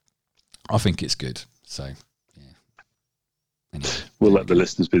think it's good. So anyway, we'll let the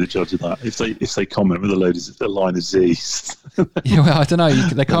listeners be the judge of that. If they comment with a line of Z's. Yeah, well, I don't know.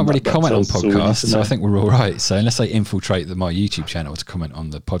 They can't really comment on podcasts, so I think we're all right. So unless they infiltrate my YouTube channel to comment on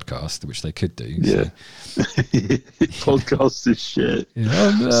the podcast, which they could do. Yeah. So. Podcast is shit. Yeah.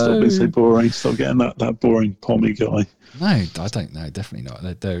 Oh, no. Stop being so boring. Stop getting that boring pommy guy. No, I don't know. Definitely not.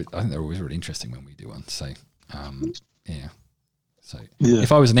 I think they're always really interesting when we do one. So, yeah. So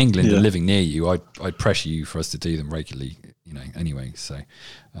if I was in England and living near you, I'd pressure you for us to do them regularly. Anyway. So,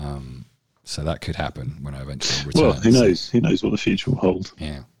 so that could happen when I eventually return. Well, who knows? Who knows what the future will hold?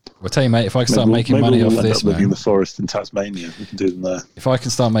 Yeah. Well, tell you, mate, if I can start making money off this, living in the forest in Tasmania, we can do them there. If I can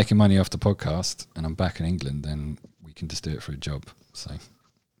start making money off the podcast and I'm back in England, then we can just do it for a job. So,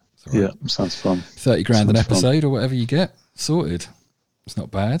 yeah, sounds fun. 30 grand an episode or whatever you get, sorted. It's not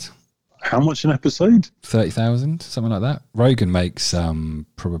bad. How much an episode? 30,000, something like that. Rogan makes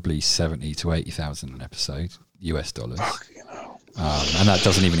probably 70 to 80,000 an episode, US dollars. And that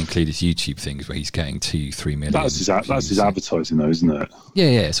doesn't even include his YouTube things where he's getting 2-3 million. That's his advertising, though, isn't it? Yeah,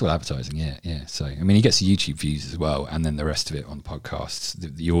 it's all advertising. Yeah. So I mean, he gets the YouTube views as well, and then the rest of it on podcasts.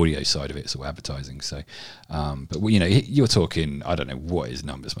 The audio side of it is all advertising. So, but you're talking. I don't know what his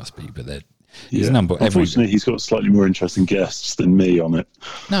numbers must be, but they're. Unfortunately, he's got slightly more interesting guests than me on it.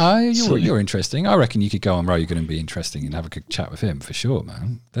 No, you're interesting. I reckon you could go on Rogan and be interesting and have a good chat with him for sure,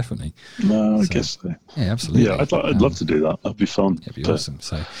 man. Definitely. No, I guess so. Yeah, absolutely. Yeah, I'd love to do that. That'd be fun. It'd be awesome.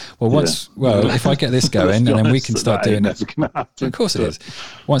 So, if I get this going, and then we can start doing it. Of course it is.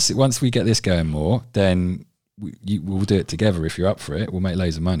 Once we get this going more, then we'll do it together. If you're up for it, we'll make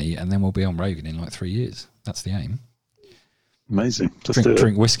loads of money, and then we'll be on Rogan in like 3 years. That's the aim. Amazing.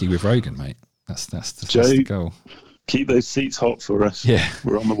 Drink whiskey with Rogan, mate. That's the goal. Keep those seats hot for us. Yeah.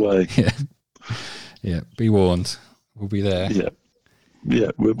 We're on the way. Yeah. Be warned. We'll be there. Yeah.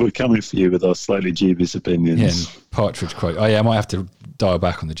 We're coming for you with our slightly dubious opinions. Yeah, and Partridge quote. Oh, yeah, I might have to dial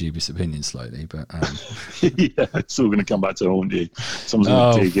back on the dubious opinions slightly, but... yeah, it's all going to come back to haunt you. Someone's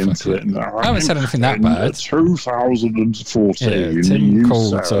going to dig into it. And, I haven't said anything that bad. 2014. Yeah, Tim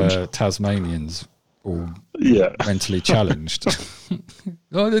called Tasmanians all mentally challenged.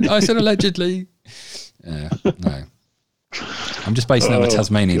 I said allegedly. No. I'm just basing it on the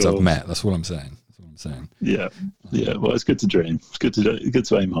Tasmanians I've met. That's all I'm saying. Yeah. Well, it's good to dream. It's good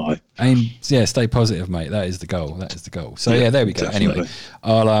to aim high. Stay positive, mate. That is the goal. So there we go. Definitely.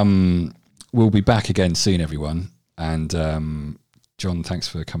 Anyway, we'll be back again soon, everyone. And John, thanks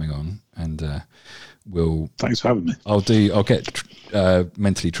for coming on. And thanks for having me. I'll get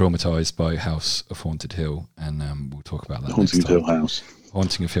mentally traumatized by House of Haunted Hill, and we'll talk about that. Haunting of Hill House.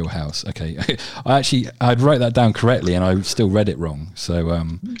 Haunting of Hill House. Okay, I'd write that down correctly, and I still read it wrong. So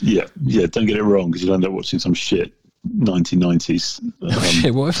yeah, don't get it wrong because you'll end up watching some shit 1990s.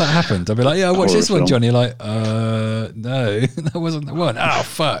 Shit, what if that happened? I'd be like, yeah, watch this one, Johnny. You're like, no, that wasn't the one. Oh,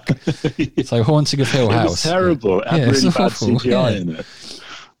 fuck. So Haunting of Hill House. It was terrible. It had really bad CGI in it.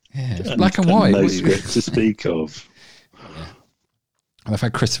 Yeah, it's black and white. No script to speak of. Yeah. And if I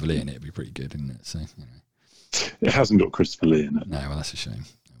had Christopher Lee in it, it'd be pretty good, isn't it? So, It hasn't got Christopher Lee in it. No, well, that's a shame.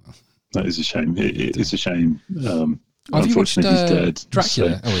 That is a shame. It's a shame. Have you watched dead,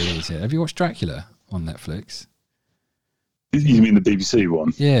 Dracula? So. Oh, he is, yeah. Have you watched Dracula on Netflix? You mean the BBC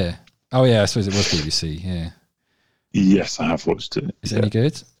one? Yeah. Oh, yeah, I suppose it was BBC, yeah. Yes, I have watched it. Is it any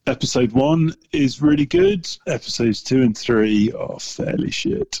good? Episode 1 is really good. Episodes 2 and 3 are fairly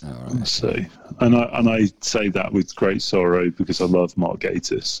shit. Oh, right, so, and I say that with great sorrow because I love Mark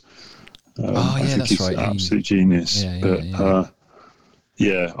Gatiss. I think he's an absolute genius.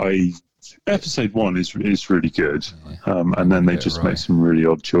 Episode 1 is really good, and then they just make some really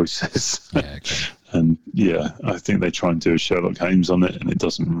odd choices. Yeah, okay. And I think they try and do a Sherlock Holmes on it, and it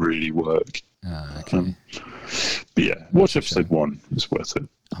doesn't really work. Okay. But watch episode 1; it's worth it.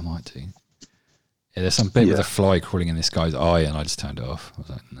 I might do. Yeah, there's some bit with a fly crawling in this guy's eye, and I just turned it off. I was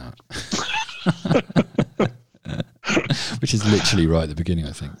like, no. Which is literally right at the beginning,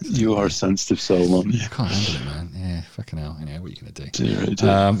 I think. So, you are a sensitive soul, aren't you? I can't handle it, man. Yeah, fucking hell. Anyway, what are you going to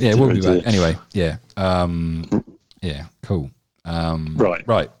do? We'll be back. Anyway, cool.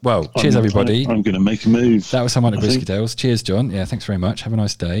 Right. Well, cheers, everybody. I'm going to make a move. That was Harmonic Whiskey Tales. Cheers, John. Yeah, thanks very much. Have a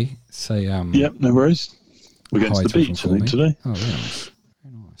nice day. Say, Yep, no worries. We're going to the beach, I think, today. Oh, very nice.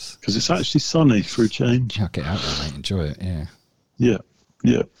 Very nice. Because it's actually sunny for a change. Yeah, get out there, mate. Enjoy it, Yeah.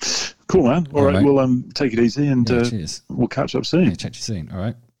 Cool, man. All right, we'll take it easy and cheers. We'll catch up soon. Yeah, catch you soon. All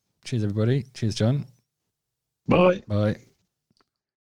right. Cheers, everybody. Cheers, John. Bye. Bye.